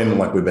when,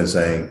 like we've been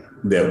saying,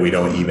 that we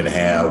don't even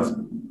have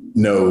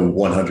no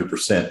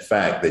 100%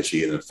 fact that she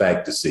is in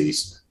fact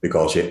deceased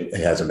because she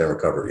hasn't been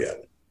recovered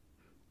yet.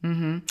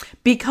 Mm-hmm.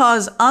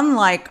 Because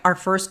unlike our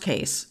first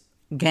case,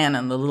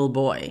 Gannon, the little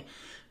boy,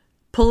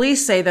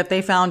 police say that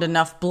they found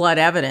enough blood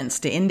evidence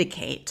to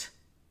indicate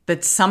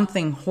that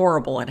something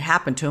horrible had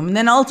happened to him. And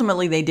then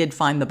ultimately they did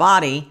find the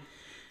body,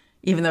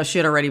 even though she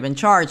had already been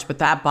charged, but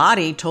that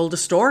body told a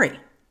story.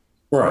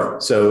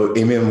 Right. So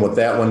even with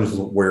that one,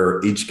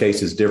 where each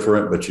case is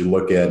different, but you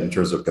look at in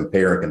terms of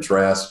compare and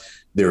contrast,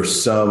 you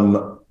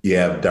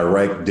have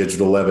direct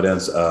digital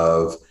evidence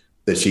of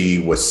that she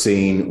was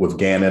seen with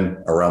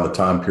Gannon around the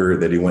time period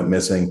that he went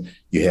missing.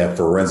 You have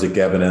forensic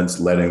evidence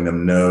letting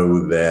them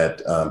know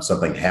that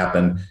something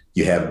happened.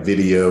 You have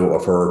video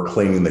of her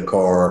cleaning the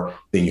car.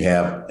 Then you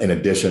have, in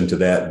addition to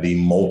that, the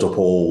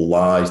multiple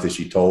lies that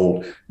she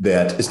told.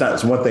 That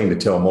it's one thing to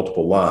tell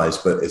multiple lies,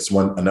 but it's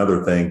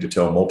another thing to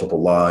tell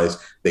multiple lies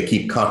that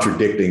keep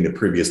contradicting the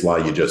previous lie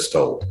you just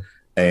told.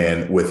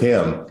 And with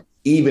him,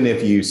 even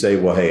if you say,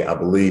 well, hey, I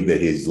believe that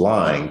he's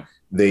lying,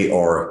 they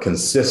are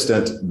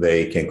consistent.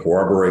 They can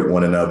corroborate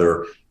one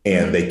another,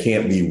 and they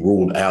can't be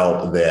ruled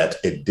out that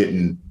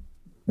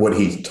what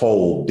he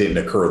told didn't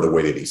occur the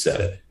way that he said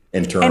it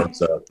in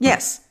terms of,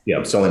 yes,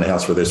 I'm selling the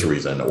house for this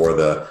reason, or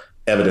the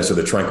evidence of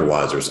the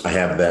tranquilizers. I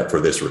have that for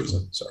this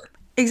reason. Sorry.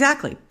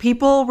 Exactly.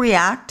 People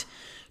react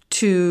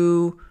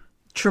to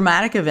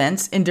traumatic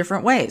events in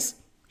different ways.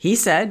 He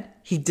said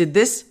he did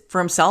this for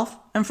himself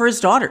and for his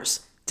daughters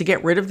to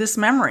get rid of this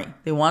memory.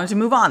 They wanted to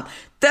move on.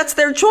 That's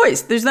their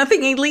choice. There's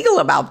nothing illegal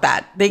about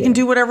that. They can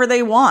do whatever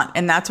they want.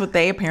 And that's what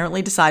they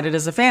apparently decided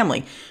as a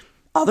family.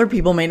 Other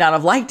people may not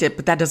have liked it,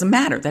 but that doesn't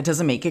matter. That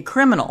doesn't make it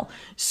criminal.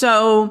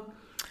 So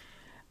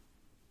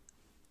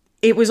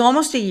it was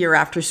almost a year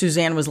after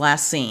Suzanne was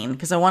last seen,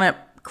 because I want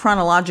to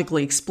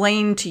chronologically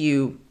explain to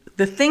you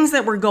the things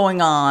that were going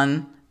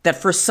on that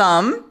for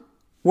some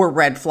were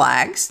red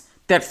flags,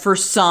 that for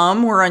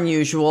some were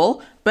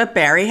unusual, but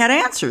Barry had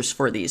answers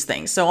for these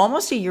things. So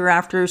almost a year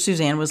after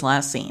Suzanne was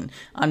last seen,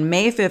 on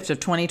May 5th of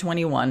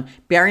 2021,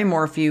 Barry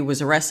Morphew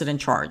was arrested and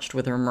charged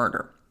with her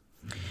murder.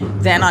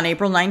 Then on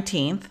April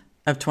 19th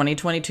of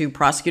 2022,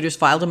 prosecutors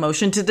filed a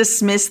motion to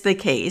dismiss the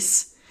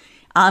case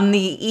on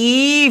the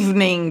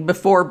evening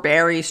before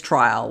Barry's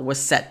trial was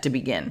set to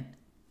begin.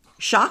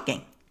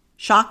 Shocking.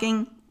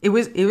 It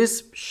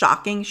was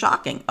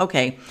shocking.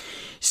 Okay,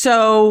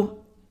 so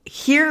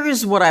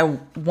here's what I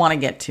want to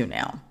get to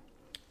now.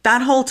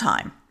 That whole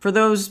time, for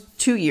those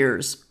 2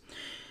 years,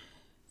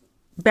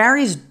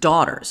 Barry's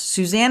daughters,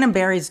 Suzanne and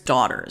Barry's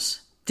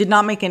daughters, did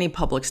not make any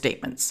public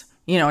statements.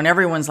 And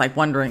everyone's like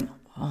wondering,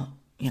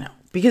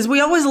 because we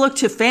always look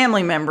to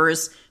family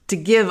members to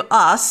give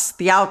us,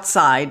 the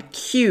outside,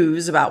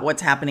 cues about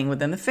what's happening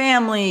within the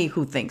family,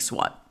 who thinks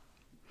what.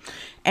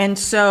 And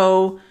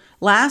so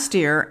last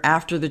year,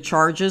 after the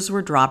charges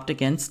were dropped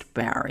against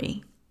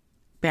Barry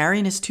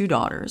and his 2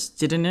 daughters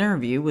did an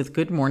interview with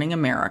Good Morning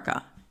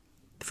America.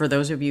 For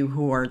those of you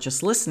who are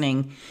just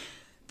listening,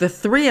 the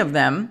 3 of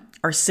them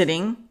are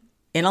sitting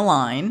in a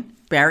line,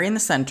 Barry in the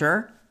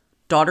center,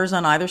 daughters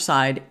on either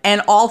side,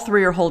 and all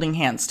 3 are holding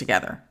hands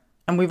together.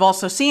 And we've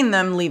also seen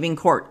them leaving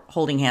court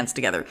holding hands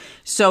together.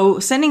 So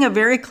sending a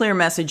very clear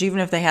message, even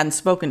if they hadn't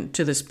spoken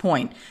to this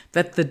point,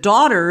 that the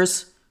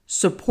daughters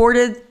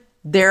supported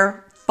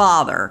their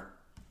father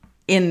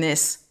in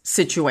this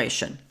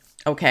situation.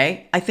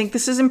 Okay, I think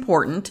this is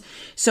important.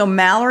 So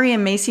Mallory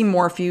and Macy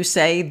Morphew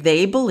say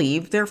they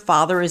believe their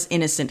father is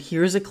innocent.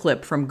 Here's a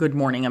clip from Good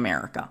Morning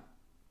America.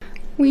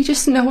 We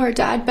just know our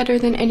dad better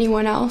than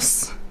anyone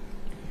else.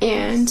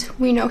 And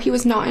we know he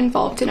was not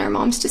involved in our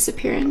mom's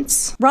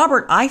disappearance.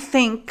 Robert, I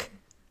think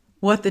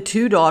what the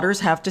 2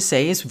 daughters have to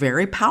say is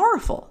very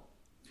powerful.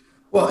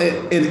 Well,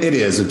 it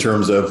is, in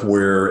terms of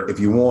where, if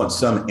you want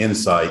some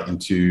insight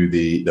into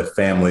the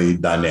family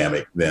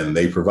dynamic, then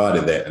they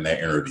provided that in that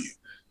interview.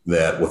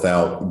 That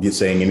without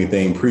saying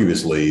anything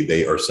previously,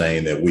 they are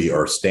saying that we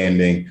are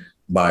standing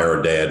by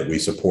our dad. We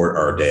support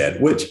our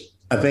dad, which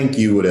I think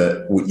you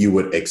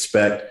would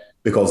expect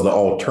because the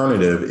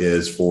alternative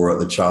is for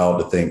the child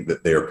to think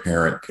that their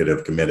parent could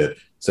have committed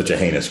such a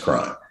heinous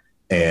crime.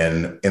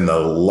 And in the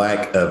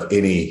lack of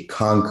any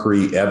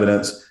concrete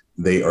evidence,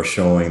 they are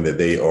showing that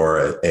they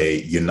are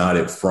a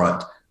united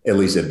front, at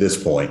least at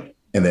this point,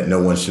 and that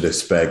no one should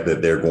expect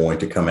that they're going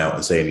to come out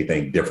and say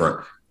anything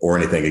different or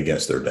anything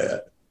against their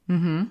dad.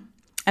 Mm-hmm.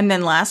 And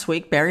then last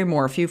week, Barry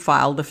Morphew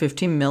filed the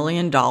 $15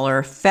 million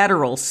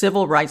federal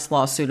civil rights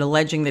lawsuit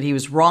alleging that he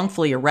was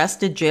wrongfully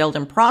arrested, jailed,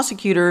 and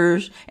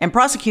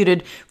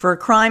prosecuted for a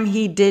crime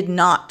he did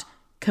not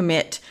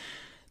commit.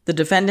 The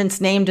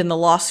defendants named in the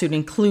lawsuit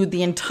include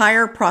the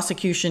entire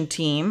prosecution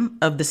team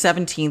of the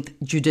 17th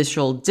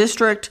Judicial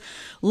District,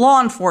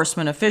 law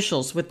enforcement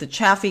officials with the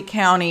Chaffee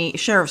County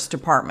Sheriff's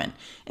Department,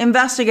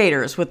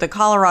 investigators with the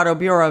Colorado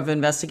Bureau of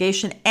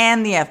Investigation,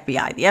 and the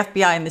FBI. The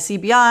FBI and the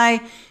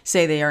CBI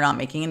say they are not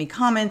making any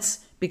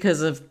comments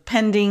because of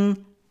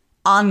pending,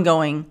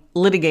 ongoing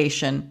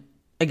litigation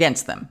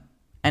against them.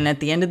 And at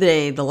the end of the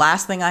day, the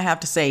last thing I have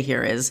to say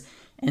here is,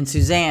 and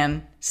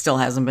Suzanne still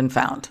hasn't been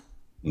found.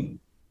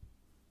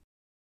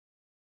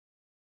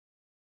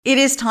 It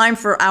is time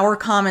for our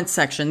comments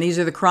section. These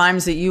are the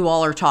crimes that you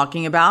all are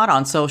talking about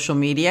on social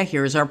media.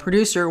 Here's our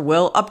producer,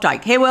 Will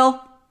Updike. Hey,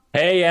 Will.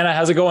 Hey, Anna.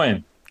 How's it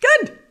going?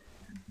 Good.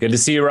 Good to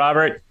see you,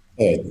 Robert.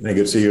 Hey, good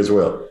to see you as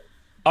well.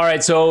 All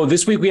right, so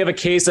this week we have a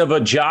case of a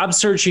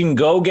job-searching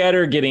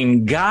go-getter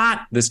getting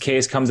got. This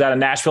case comes out of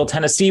Nashville,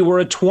 Tennessee, where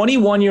a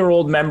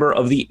 21-year-old member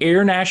of the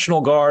Air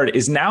National Guard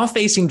is now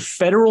facing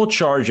federal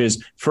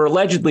charges for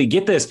allegedly,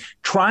 get this,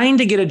 trying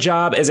to get a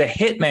job as a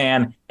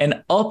hitman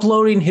and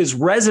uploading his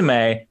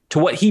resume to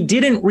what he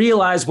didn't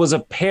realize was a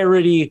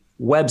parody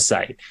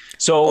website.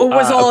 So it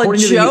was all a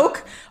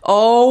joke?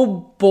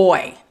 Oh,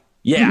 boy.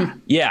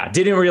 Yeah.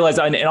 Didn't realize.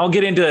 And I'll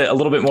get into a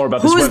little bit more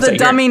about this website. Who's the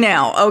dummy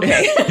now?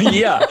 Okay.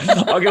 Yeah.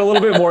 I'll get a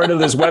little bit more into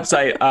this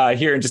website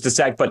here in just a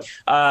sec. But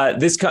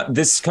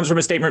this comes from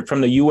a statement from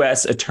the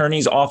U.S.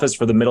 Attorney's Office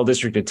for the Middle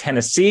District of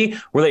Tennessee,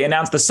 where they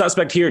announced the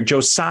suspect here,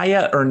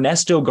 Josiah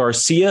Ernesto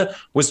Garcia,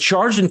 was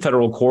charged in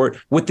federal court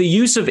with the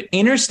use of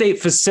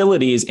interstate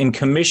facilities in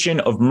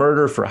commission of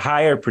murder for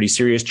hire. Pretty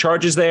serious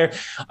charges there.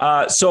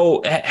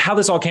 So how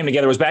this all came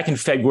together was back in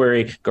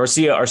February.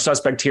 Garcia, our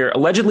suspect here,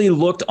 allegedly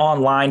looked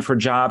online for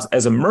jobs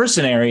as a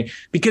mercenary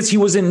because he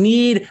was in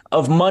need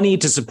of money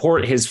to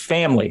support his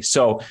family.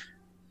 So,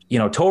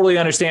 totally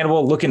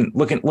understandable, looking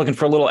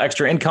for a little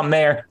extra income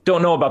there.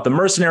 Don't know about the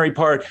mercenary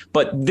part,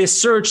 but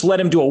this search led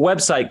him to a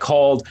website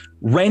called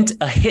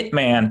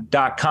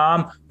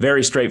rentahitman.com.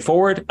 Very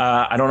straightforward.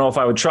 I don't know if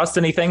I would trust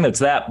anything that's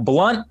that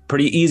blunt.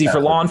 Pretty easy for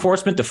law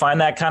enforcement to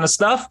find that kind of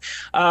stuff.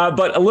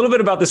 But a little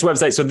bit about this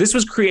website. So this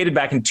was created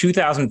back in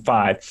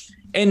 2005.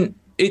 And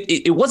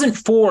it wasn't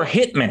for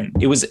hitmen.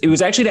 It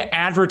was actually to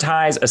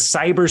advertise a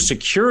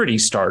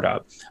cybersecurity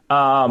startup.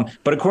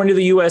 But according to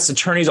the U.S.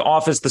 Attorney's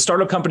Office, the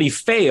startup company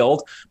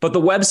failed, but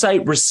the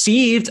website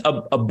received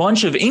a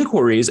bunch of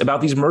inquiries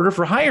about these murder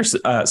for hire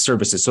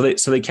services. So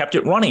they kept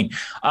it running.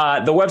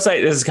 The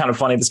website, this is kind of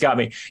funny. This got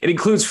me. It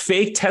includes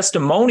fake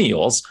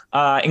testimonials,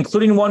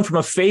 including one from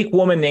a fake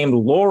woman named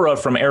Laura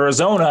from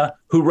Arizona,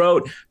 who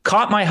wrote,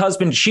 "Caught my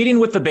husband cheating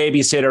with the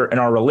babysitter and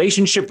our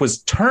relationship was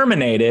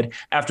terminated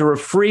after a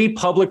free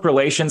public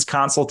relations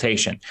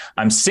consultation.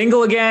 I'm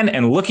single again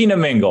and looking to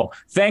mingle.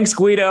 Thanks,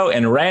 Guido,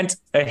 and rent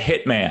a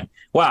hitman."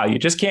 Wow, you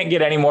just can't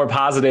get any more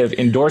positive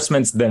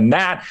endorsements than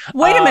that.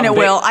 Wait a minute,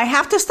 Will. I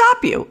have to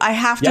stop you. I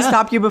have to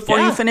stop you before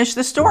you finish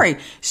the story.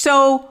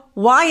 So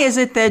why is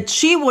it that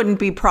she wouldn't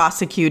be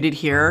prosecuted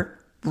here?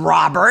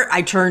 Robert,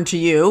 I turn to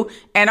you.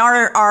 And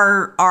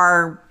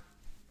our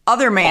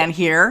other man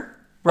here,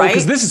 right?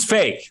 Because this is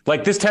fake.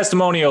 Like, this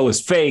testimonial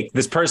is fake.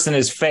 This person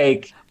is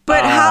fake.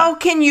 But how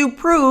can you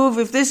prove,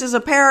 if this is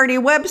a parody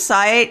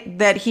website,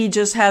 that he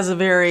just has a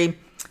very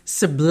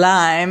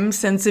sublime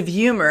sense of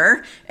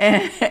humor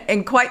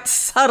and quite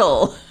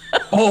subtle?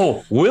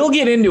 Oh, we'll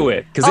get into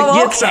it because it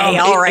gets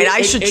all right.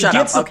 I should shut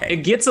up. Okay,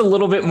 it gets a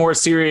little bit more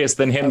serious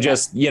than him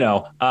just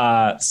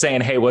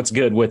saying, "Hey, what's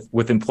good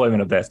with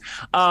employment of this?"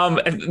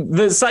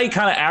 The site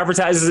kind of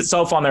advertises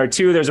itself on there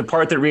too. There's a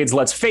part that reads,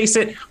 "Let's face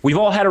it, we've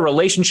all had a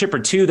relationship or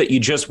two that you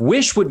just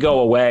wish would go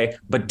away,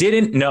 but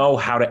didn't know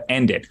how to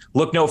end it.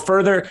 Look no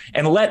further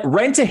and let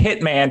Rent a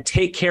Hitman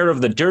take care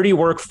of the dirty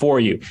work for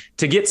you.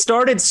 To get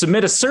started,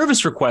 submit a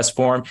service request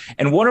form,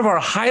 and one of our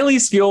highly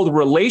skilled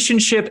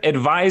relationship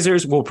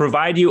advisors will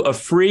provide you a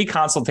free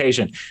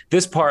consultation."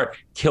 This part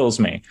kills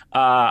me.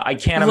 I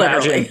can't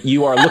imagine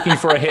you are looking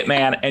for a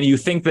hitman and you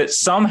think that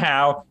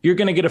somehow you're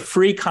going to get a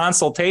free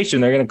consultation.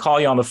 They're going to call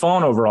you on the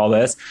phone over all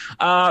this.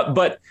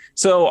 But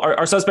so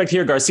our suspect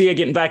here, Garcia,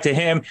 getting back to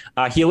him,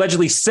 he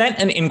allegedly sent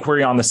an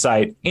inquiry on the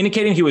site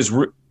indicating he was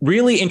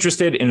really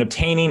interested in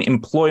obtaining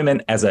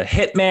employment as a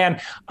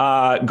hitman.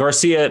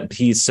 Garcia,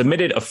 he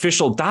submitted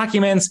official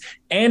documents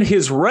and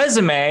his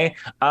resume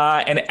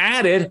and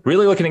added,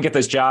 really looking to get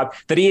this job,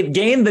 that he had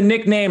gained the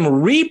nickname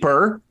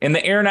Reaper in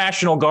the Air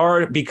National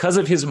Guard because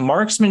of his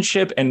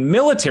marksmanship and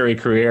military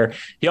career.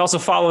 He also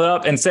followed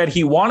up and said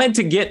he wanted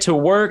to get to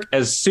work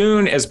as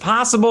soon as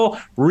possible,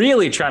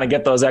 really trying to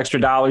get those extra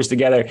dollars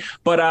together.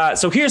 But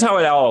so here's how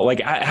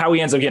how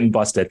he ends up getting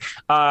busted.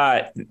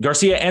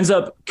 Garcia ends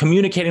up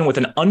communicating with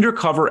an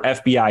undercover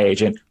FBI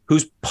agent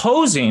who's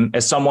posing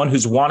as someone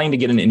who's wanting to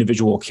get an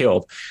individual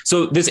killed.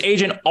 So this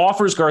agent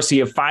offers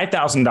Garcia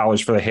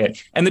 $5,000 for the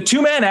hit. And the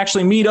two men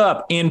actually meet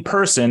up in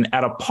person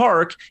at a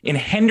park in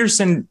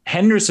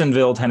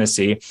Hendersonville,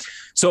 Tennessee.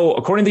 So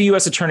according to the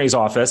U.S. Attorney's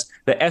Office,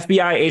 the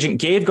FBI agent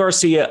gave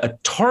Garcia a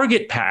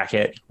target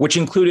packet, which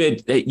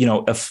included,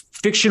 a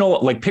fictional,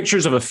 like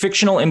pictures of a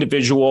fictional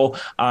individual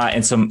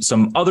and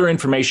some other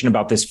information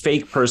about this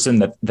fake person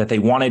that they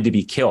wanted to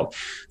be killed.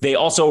 They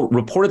also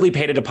reportedly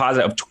paid a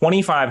deposit of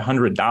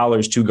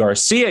 $2,500 to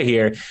Garcia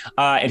here,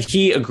 and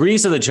he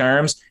agrees to the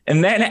terms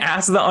and then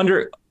asks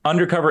the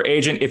undercover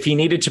agent if he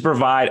needed to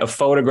provide a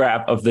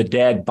photograph of the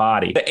dead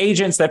body. The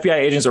FBI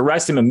agents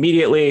arrest him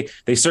immediately.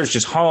 They search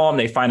his home.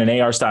 They find an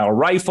AR-style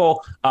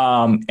rifle.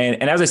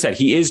 And as I said,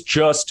 he is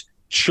just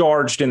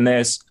charged in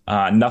this.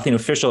 Nothing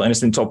official,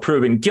 innocent until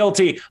proven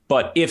guilty.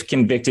 But if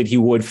convicted, he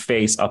would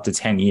face up to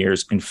 10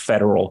 years in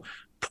federal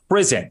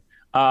prison.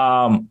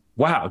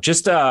 Wow.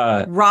 Just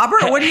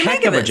Robert, what do you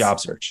make of a job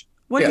search?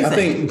 What do you think? I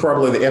think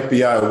probably the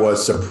FBI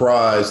was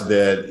surprised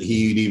that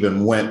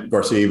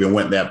Garcia even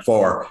went that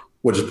far,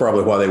 which is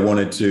probably why they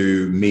wanted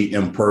to meet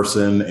in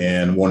person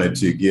and wanted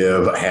to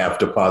give a half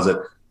deposit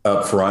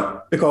up front,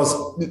 because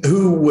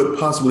who would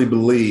possibly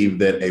believe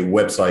that a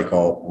website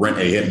called Rent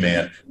a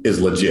Hitman is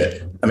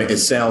legit? I mean, it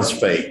sounds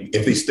fake.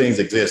 If these things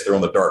exist, they're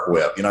on the dark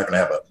web. You're not going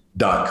to have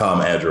a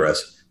 .com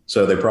address.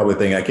 So they probably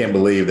think, I can't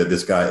believe that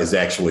this guy is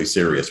actually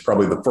serious.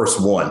 Probably the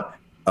first one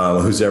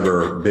who's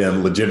ever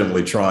been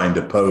legitimately trying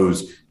to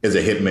pose as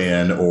a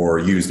hitman or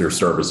use their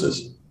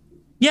services.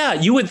 Yeah,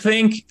 you would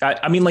think,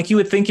 you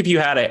would think if you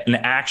had an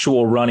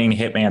actual running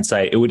hitman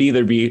site, it would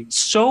either be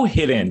so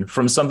hidden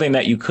from something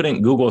that you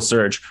couldn't Google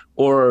search,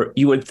 or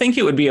you would think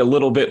it would be a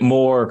little bit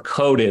more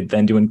coded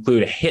than to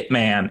include a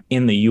hitman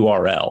in the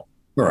URL. All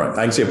right.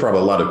 I can see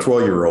probably a lot of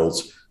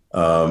 12-year-olds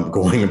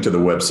going into the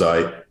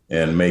website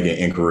and making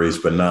inquiries,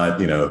 but not,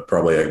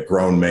 probably a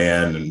grown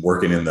man and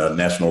working in the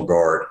National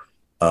Guard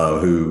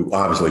who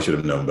obviously should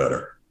have known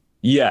better.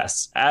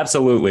 Yes,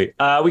 absolutely.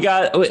 We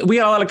got a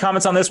lot of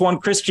comments on this one.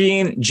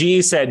 Christine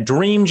G said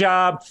dream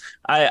job.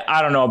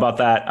 I don't know about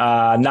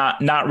that.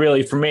 Not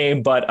really for me,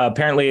 but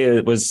apparently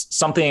it was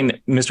something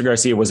Mr.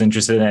 Garcia was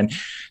interested in.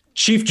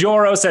 Chief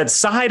Joro said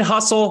side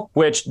hustle,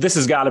 which this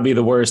has got to be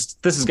the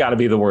worst. This has got to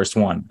be the worst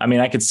one. I mean,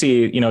 I could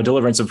see,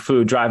 delivering some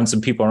food, driving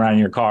some people around in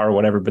your car or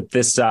whatever, but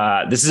this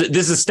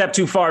is a step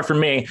too far for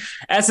me.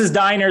 S's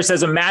Diner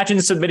says,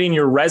 imagine submitting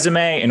your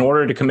resume in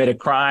order to commit a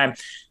crime.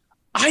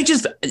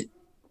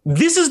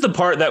 This is the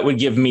part that would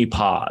give me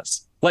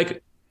pause.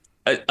 Like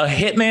a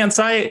hitman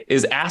site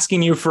is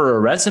asking you for a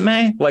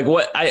resume. Like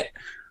what?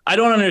 I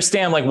don't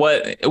understand. Like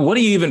what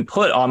do you even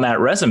put on that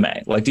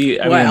resume? Like you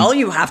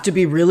have to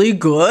be really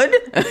good.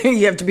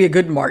 You have to be a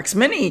good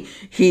marksman.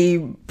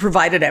 He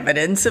provided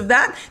evidence of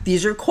that.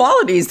 These are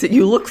qualities that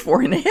you look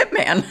for in a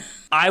hitman.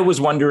 I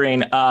was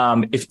wondering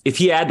if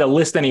he had to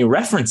list any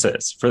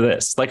references for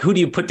this. Like, who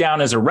do you put down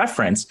as a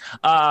reference?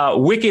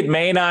 Wicked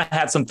Mana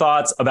had some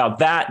thoughts about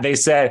that. They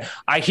said,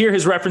 I hear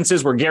his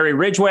references were Gary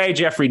Ridgway,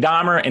 Jeffrey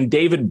Dahmer, and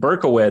David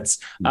Berkowitz,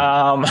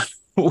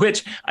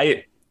 which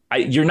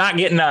you're not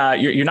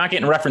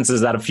getting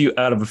references out of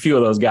a few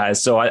of those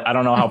guys. So I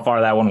don't know how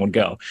far that one would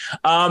go.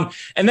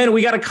 And then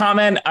we got a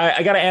comment.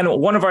 I got to end.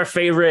 One of our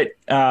favorite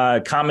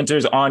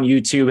commenters on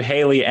YouTube,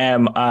 Haley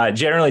M,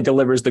 generally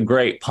delivers the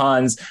great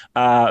puns.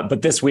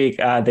 But this week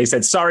they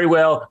said, sorry,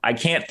 Will, I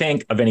can't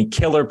think of any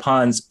killer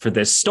puns for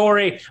this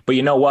story, but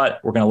you know what?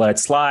 We're going to let it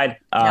slide.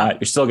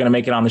 You're still going to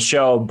make it on the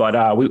show,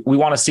 but we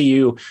want to see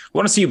you. We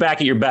want to see you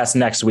back at your best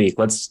next week.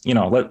 Let's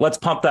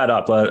pump that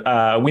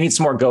up. We need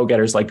some more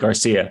go-getters like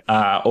Garcia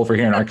over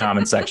here in our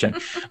comment section.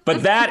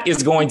 But that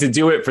is going to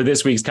do it for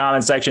this week's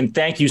comment section.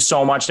 Thank you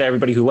so much to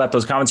everybody who left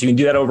those comments. You can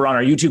do that over on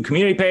our YouTube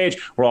community page.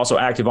 We're also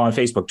active on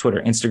Facebook,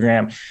 Twitter,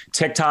 Instagram,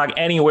 TikTok,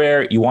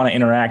 anywhere you want to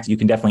interact. You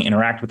can definitely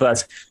interact with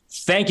us.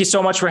 Thank you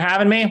so much for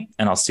having me,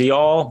 and I'll see you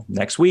all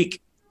next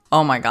week.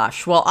 Oh my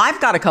gosh. Well,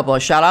 I've got a couple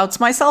of shout outs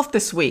myself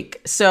this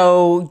week.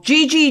 So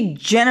Gigi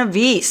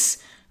Genovese,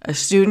 a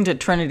student at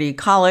Trinity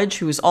College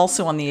who is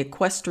also on the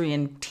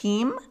equestrian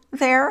team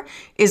there,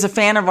 is a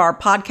fan of our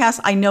podcast.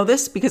 I know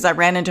this because I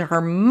ran into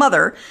her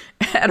mother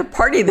at a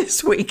party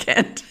this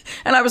weekend.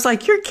 And I was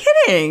like, you're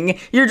kidding.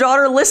 Your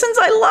daughter listens?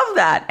 I love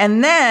that.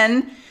 And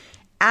then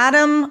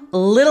Adam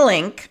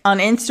Littlink on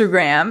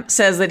Instagram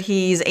says that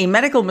he's a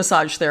medical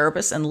massage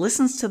therapist and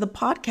listens to the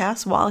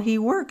podcast while he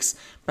works.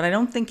 But I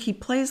don't think he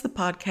plays the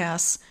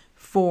podcasts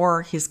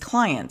for his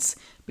clients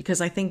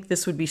because I think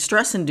this would be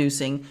stress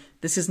inducing.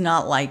 This is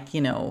not like,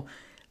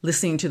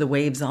 listening to the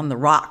waves on the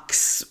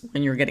rocks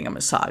when you're getting a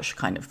massage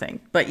kind of thing.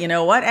 But you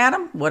know what,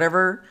 Adam?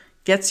 Whatever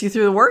gets you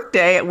through the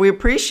workday, we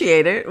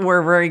appreciate it.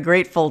 We're very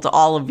grateful to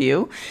all of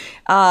you.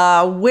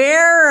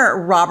 Where,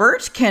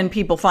 Robert, can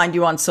people find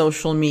you on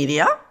social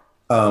media?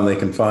 They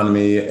can find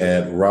me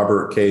at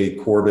Robert K.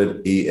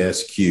 Corbett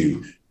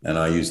ESQ, and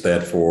I use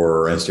that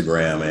for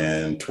Instagram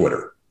and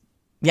Twitter.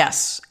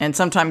 Yes, and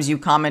sometimes you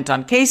comment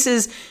on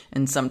cases,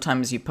 and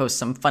sometimes you post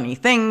some funny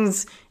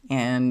things,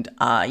 and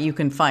you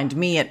can find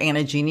me at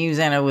Anna G. News,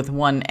 Anna with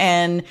one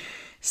N.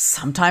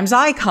 Sometimes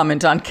I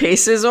comment on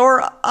cases,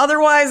 or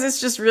otherwise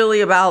it's just really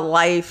about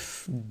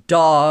life,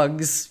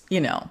 dogs,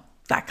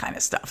 that kind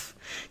of stuff.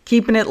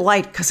 Keeping it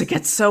light because it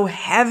gets so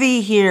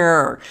heavy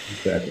here.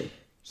 Exactly.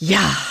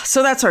 Yeah,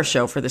 so that's our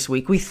show for this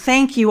week. We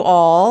thank you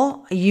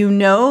all. You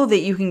know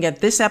that you can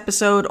get this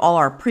episode, all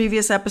our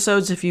previous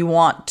episodes, if you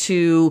want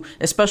to,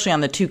 especially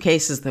on the 2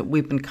 cases that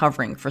we've been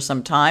covering for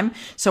some time.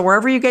 So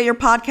wherever you get your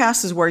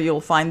podcasts is where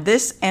you'll find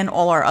this and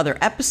all our other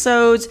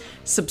episodes.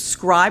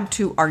 Subscribe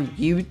to our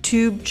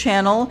YouTube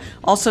channel.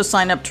 Also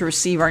sign up to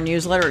receive our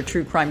newsletter at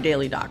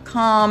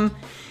truecrimedaily.com.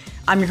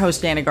 I'm your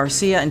host, Anna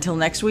Garcia. Until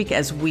next week,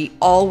 as we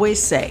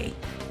always say,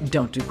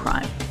 don't do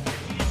crime.